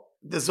 Tzipor.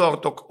 The Zohar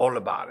talk all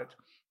about it.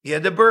 He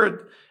had a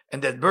bird,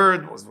 and that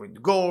bird was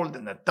with gold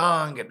and a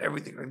tongue and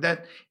everything like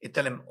that. It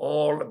tell him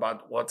all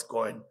about what's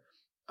going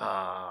to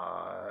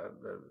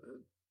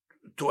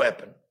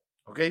happen.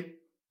 Okay?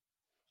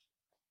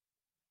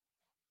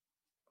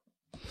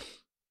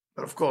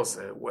 But of course,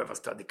 whoever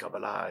study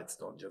Kabbalah, it's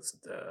not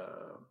just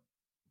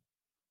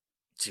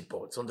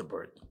ציפור, it's on the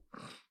bird.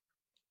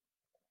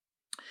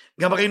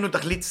 גם ראינו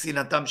תכלית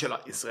שנאתם של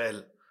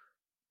ישראל,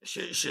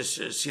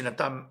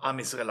 שנאתם עם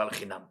ישראל על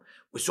חינם.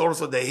 We saw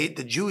also they hate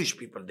the Jewish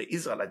people, the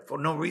Israelites, for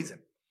no reason.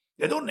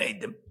 They don't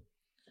hate them.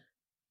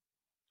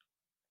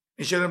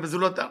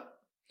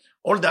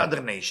 All the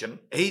other nation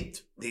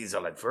hate the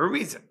Israelites for a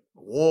reason.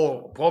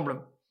 War,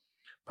 problem.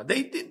 But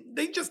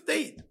they just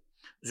hate.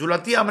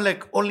 זולתי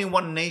Amalek, only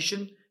one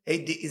nation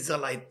hate the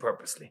Israelite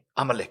purposely.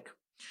 Amalek.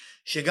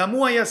 שגם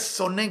הוא היה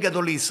שונא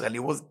גדול לישראל. He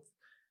was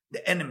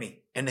the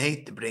enemy and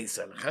hate the בני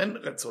ישראל. לכן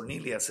רצוני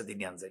לייסד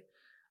עניין זה.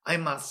 I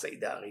must say,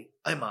 Dari,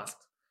 I must,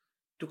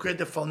 to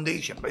create a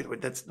foundation. By the way,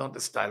 that's not the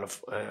style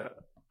of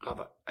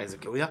Rabbi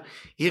Isaac Luria.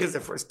 Here is the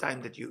first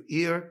time that you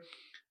hear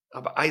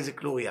Rabbi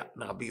Isaac Luria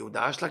and Rabbi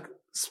Yehuda Ashlag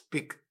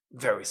speak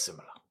very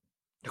similar.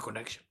 The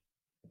connection.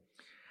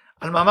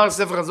 על מאמר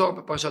ספר הזוהר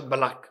בפרשת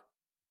בלק.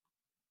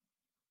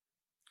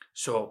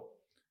 So,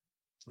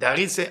 the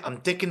Ari say,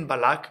 I'm taking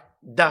Balak,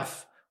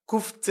 Daf,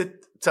 Kuf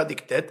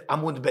Tzadik Tet,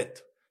 Amud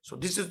Bet. So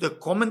this is the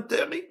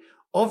commentary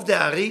of the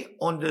Ari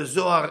on the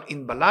Zohar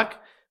in Balak,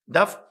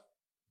 Daf,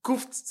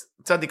 Kuf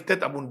Tzadik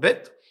Tet, Amud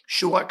Bet,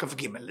 Shura Kaf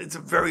Gimel. It's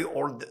a very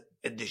old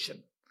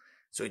edition.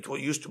 So it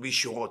used to be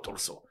Shurot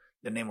also,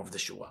 the name of the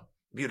Shura.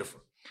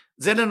 Beautiful.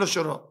 זה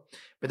לנשונו.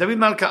 ודוד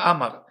מלכה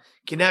אמר,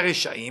 קני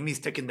הרשעים, he's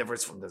taking the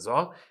verse from the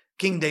Zohar,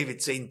 King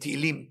David saying,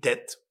 Te'ilim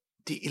Tet,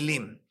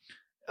 Te'ilim,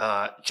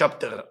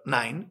 chapter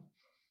 9,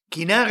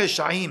 קני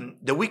הרשעים,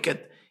 the wicked,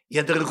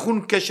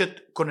 ידרכון קשת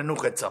כוננו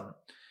חצם.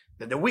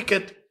 That the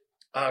wicked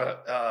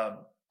are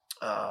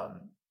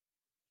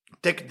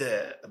take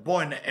the bow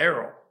and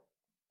arrow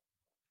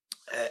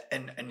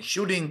and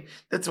shooting.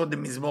 That's what the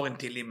מזמור in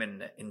תהילים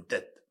in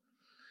tet.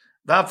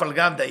 ואף על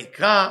גב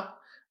דיקרא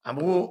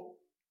אמרו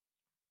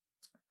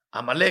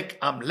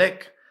עמלק,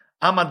 עמלק,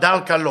 עמדל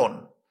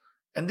קלון.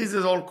 And this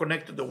is all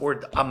connected to the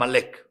word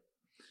Amalek.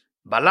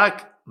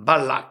 Balak,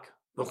 Balak.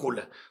 So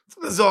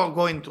the Zohar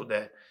going to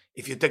the,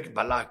 if you take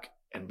Balak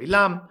and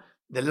Bilam,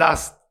 the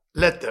last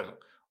letter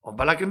of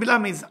Balak and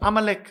Bilam is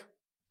Amalek.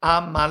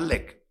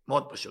 Amalek.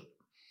 מאוד פשוט.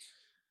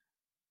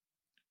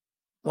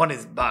 One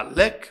is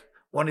Balak,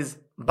 one is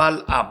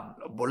Bal'am,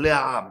 בולע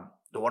עם,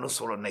 the one who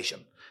sold a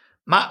nation.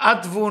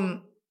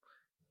 Ma'atvun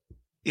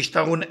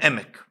ishtarun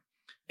emek.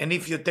 And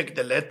if you take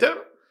the letter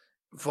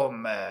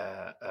from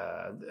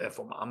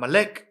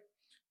Amalek,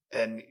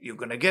 and you're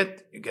going to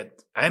get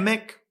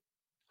Emek,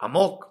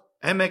 Amok,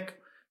 Emek,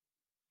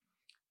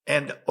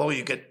 and or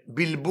you get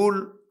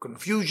Bilbul,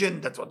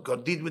 confusion. That's what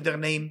God did with their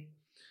name.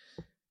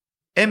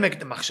 עמק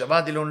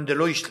דמחשבה דילון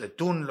דלא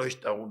ישלטון, לא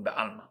ישתרון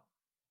בעלמא.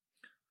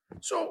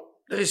 So,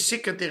 there is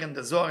secret here in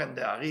the Zohar and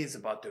the Ari is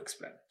about to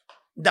explain.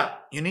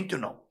 You need to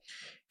know.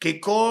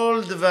 כי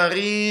כל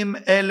דברים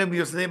אלה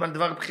מיוסדים על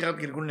דבר בחירת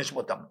גלגול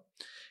נשמותם.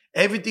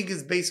 Everything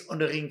is based on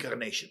the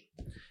reincarnation.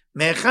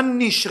 מהיכן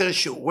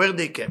נשרשו? Where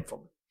they came from.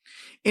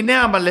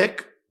 הנה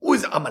עמלק, who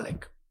is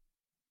עמלק?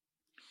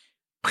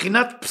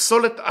 בחינת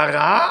פסולת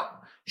הרע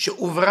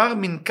שהוברר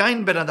מן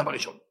קין בן אדם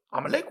הראשון.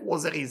 עמלק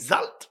was a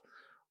result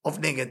of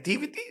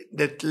negativity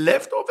that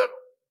left over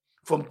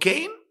from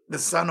Cain, the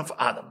son of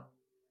Adam.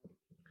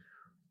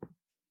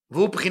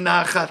 והוא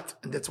בחינה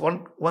אחת, and that's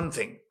one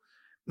thing.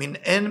 מן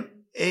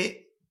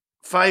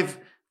five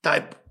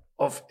type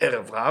of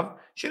ערב רב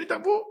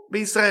שנתערבו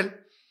בישראל.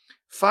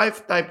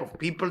 5 type of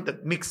people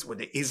that mix with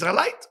the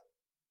Israelite,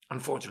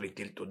 unfortunately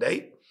till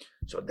today.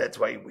 So that's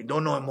why we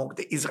don't know among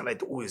the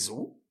Israelite who is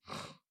who.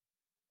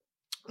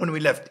 When we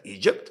left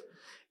Egypt,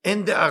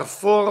 and there are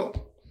 4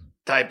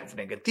 type of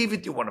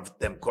negativity. One of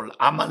them called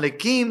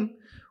Amalekim,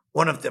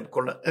 one of them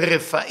called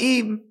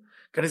Rephaim.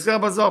 כנזכר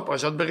בזוהר,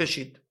 פרשת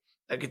בראשית.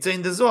 Like it's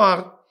in the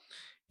Zohar,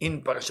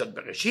 in פרשת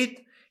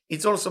בראשית,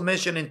 it's also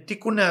mentioned in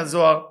תיקוני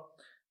הזוהר,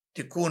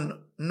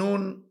 תיקון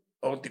נון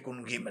או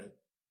תיקון ג'.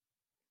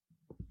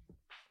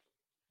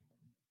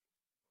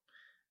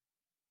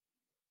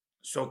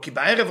 So, כי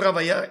בערב רב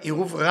היה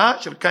עירוב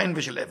רע של קין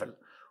ושל הבל.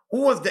 Who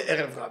was the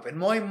ערב רב?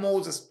 And why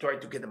Moses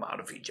tried to get them out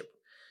of Egypt?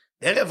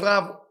 The ערב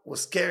רב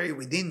was carrying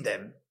within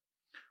them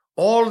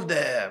all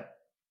the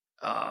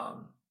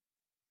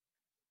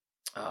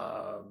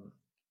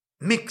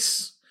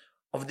mix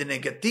of the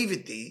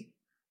negativity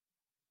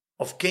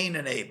of Cain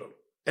and Abel.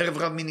 ערב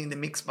רב meaning the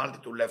mixed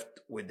multitude left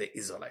with the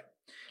Israelite.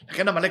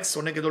 לכן עמלק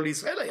שונא גדול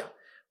לישראל היה.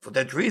 For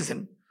that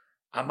reason,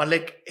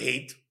 עמלק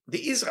hate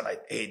the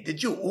Israelite, hate the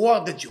Jew. Who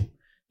are the Jew?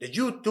 The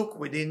Jew took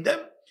within them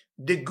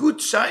the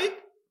good side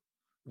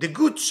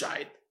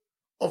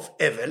of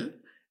Evel,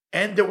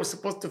 and they were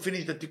supposed to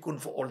finish the tikkun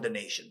for all the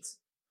nations.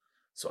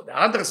 So the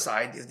other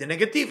side is the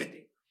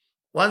negativity.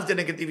 Once the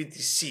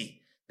negativity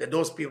see that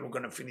those people are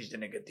going to finish the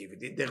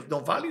negativity, there's no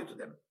value to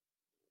them.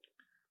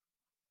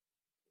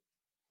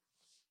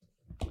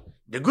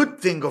 The good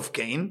thing of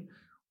Cain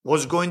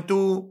was going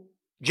to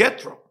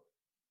Jethro.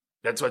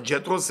 That's what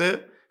Jethro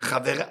said,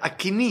 חבר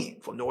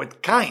הקיני, from the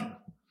word Cain.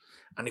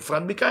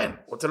 הנפרד מקין,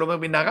 רוצה לומר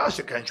מנהרה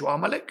של קין שהוא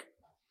עמלק.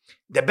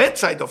 The bad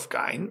side of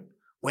Cain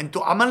went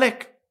to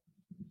עמלק.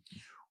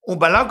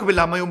 ובלק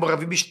ובלעם היו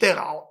מעורבים בשתי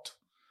רעות.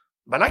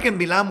 בלק and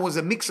בלעם was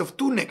a mix of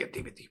 2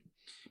 negativity.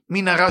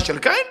 מנהרה של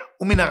קין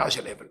ומנהרה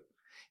של הבל.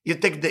 You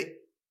take the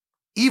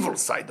evil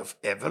side of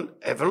Evel.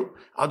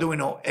 How do we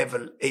know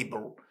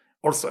Abel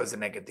also has a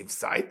negative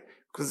side?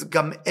 Because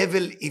גם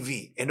הבל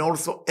הביא, and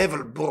also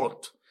Evel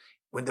brought.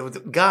 When there was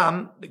the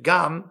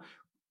gam,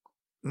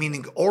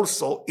 meaning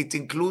also it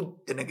include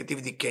the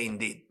negativity Cain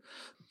did.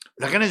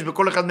 לכן יש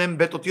בכל אחד מהם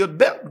בית אותיות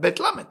בית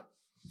למד.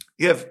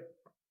 You have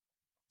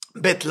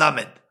בית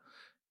למד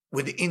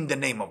within the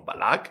name of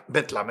Balak,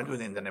 בית למד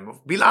within the name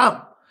of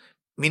Bilam.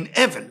 Mean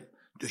Evel,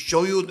 to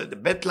show you that the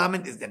בית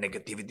למד is the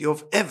negativity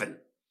of Evel,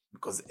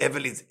 because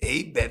Evel is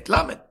a בית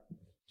למד.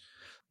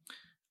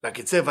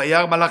 לקיצר,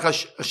 וירא מלאך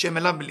השם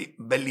אליו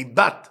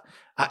בליבת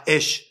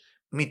האש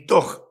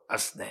מתוך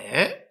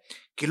הסנה,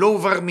 כי לא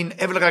עובר מן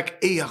אבל רק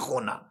A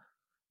האחרונה.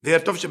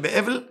 והטוב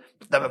שבאבל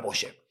נתנה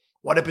במשה.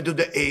 What happened to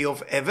the A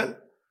of Evel?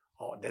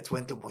 Oh, that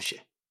went to Moshe.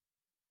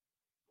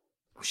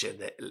 Moshe,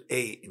 the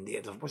A in the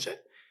end of Moshe,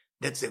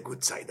 that's the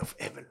good side of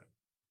Evel.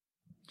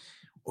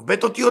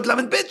 ובית אותיות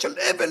למד בית של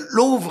אבל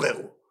לא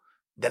הובררו.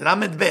 The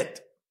למד בית,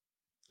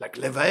 like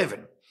לב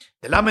האבן.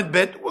 The למד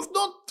בית was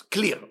not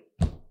clear.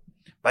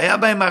 והיה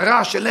בהם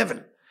הרע של הבל,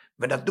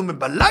 ונתנו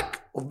מבלק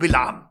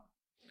ובלעם.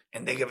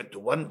 And they gave it to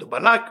one to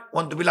Balak,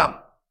 one to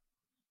Bilam.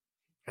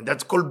 And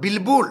that's called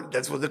bilbul.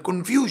 That's what the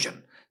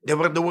confusion. They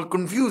were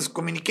confused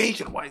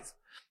communication-wise.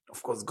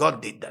 Of course,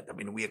 God did that. I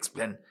mean, we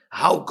explain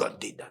how God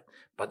did that.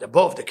 But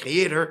above, the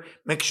Creator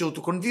makes sure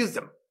to confuse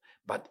them.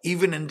 But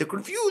even in the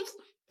confused,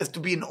 has to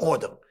be in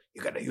order.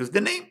 You got to use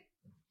the name.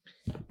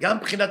 גם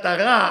בחינת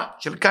הרע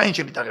של קין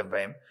שנתערב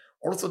בהם,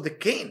 also the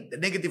Cain, the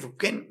negative of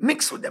Cain,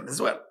 mixed with them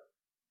as well.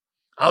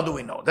 How do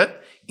we know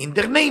that? In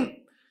their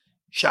name.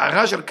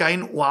 שהרע של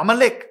קין הוא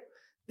עמלק.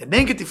 The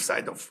negative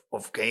side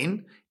of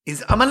Cain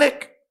is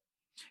עמלק.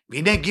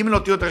 והנה ג'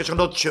 אותיות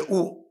הראשונות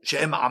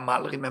שהם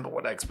עמל, remember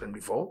what I explained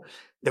before,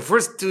 the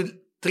first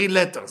 3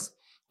 letters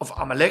of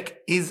עמלק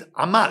is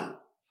עמל,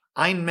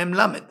 עין מם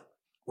למד,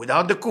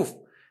 without the קוף.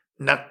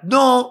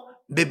 נתנו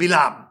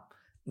בבלעם.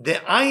 The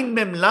עין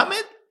מם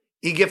למד,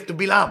 he gave to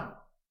בלעם.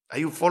 Are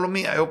you follow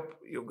me? I hope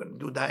you're going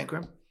to do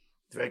diagram.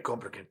 It's very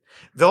complicated.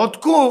 ועוד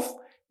קוף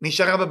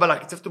נשארה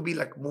בבלק. It's have to be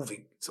like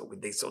moving. So when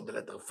they saw the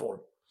letter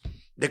fall.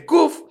 The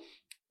קוף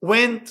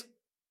went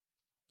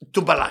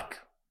to בלק.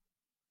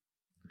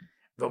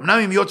 ואומנם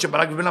עם היות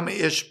שבלק ובלעם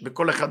יש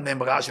בכל אחד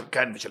מהם רע של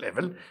קין ושל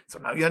הבל. So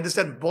now you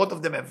understand both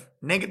of them have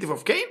negative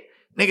of Cain,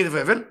 negative of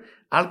הבל.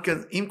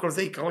 עם כל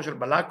זה עיקרו של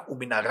בלק הוא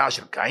מן הרע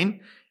של קין.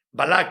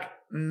 בלק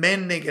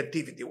main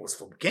negativity was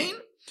from Cain.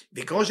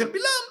 ועיקרו של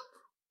בלעם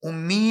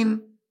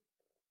umin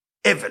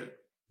evel.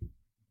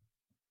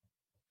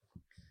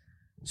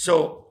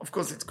 So, of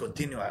course, it's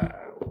continue.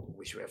 I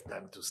wish we have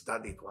time to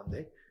study it one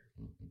day.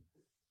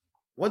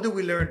 What do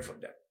we learn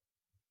from that?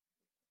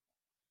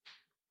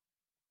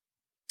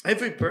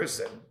 Every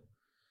person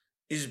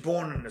is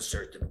born in a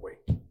certain way,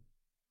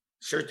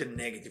 certain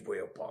negative way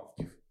or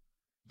positive.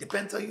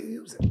 Depends how you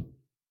use it.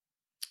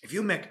 If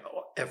you make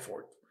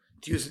effort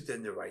to use it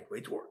in the right way,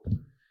 it works.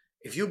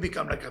 If you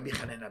become like Rabbi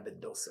Hanina ben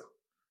Dosa,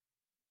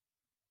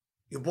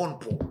 you're born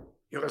poor,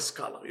 you're a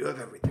scholar, you have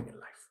everything in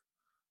life,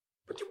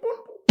 but you're born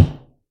poor.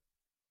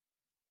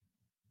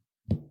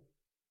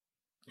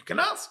 You can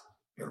ask,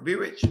 you'll be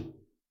rich.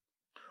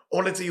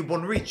 Or let's say you're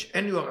born rich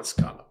and you are a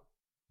scholar.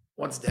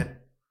 What's then?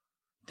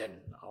 Then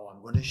how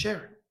I'm going to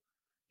share it.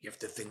 You have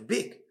to think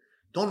big.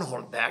 Don't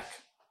hold back.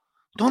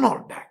 Don't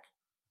hold back.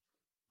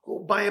 Go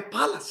buy a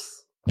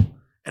palace.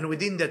 And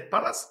within that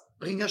palace,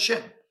 bring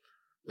Hashem.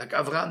 Like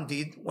Avraham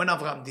did, when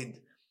Avraham did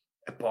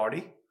a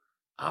party,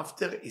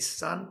 after his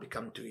son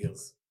became 2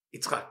 years.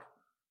 Yitzchak.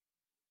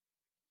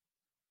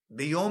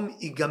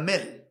 Biyom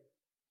Igamel.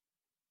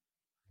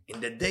 In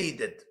the day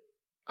that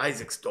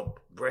Isaac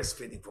stopped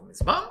breastfeeding from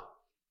his mom,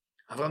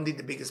 Avraham did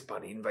the biggest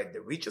party. He invited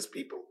the richest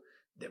people,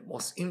 the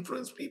most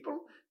influenced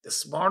people, the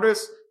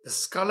smartest, the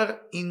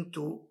scholar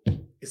into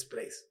his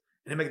place.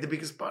 And he made the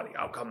biggest party.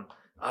 How come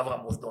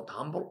Avraham was not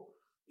humble?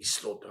 He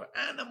slaughtered,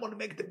 and I'm going to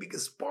make the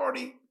biggest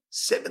party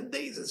 7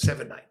 days and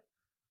 7 nights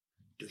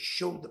to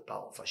show the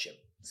power of Hashem.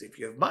 So if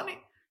you have money,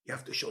 you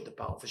have to show the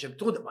power of Hashem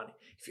through the money.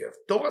 If you have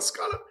Torah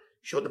scholar,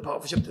 show the power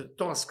of Hashem to the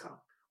Torah scholar.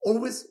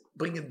 Always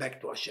bring it back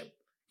to Hashem.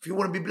 If you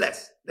want to be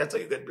blessed, that's how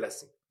you get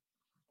blessing.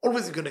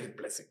 Always you're going to get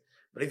blessing.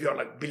 But if you're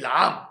like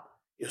Bilam,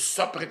 you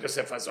separate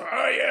yourself as,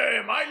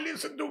 I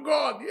listen to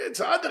God. Yeah, it's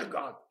other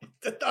God. It's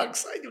the dark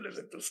side you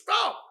listen to.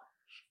 Stop.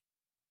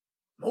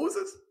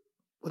 Moses,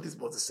 what does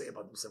Moses say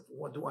about himself?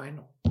 What do I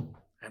know?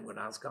 I'm going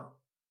to ask God.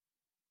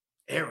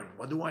 Aaron,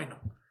 what do I know?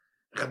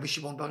 Rabbi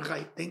Shimon Bar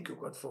Yochai, thank you,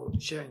 God, for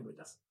sharing with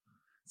us.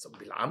 So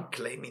Bilam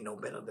claiming no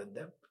better than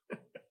them.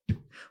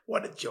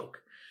 What a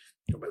joke.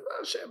 But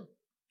Hashem,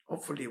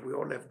 hopefully we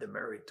all have the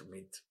merit to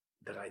meet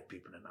the right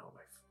people in our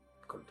life.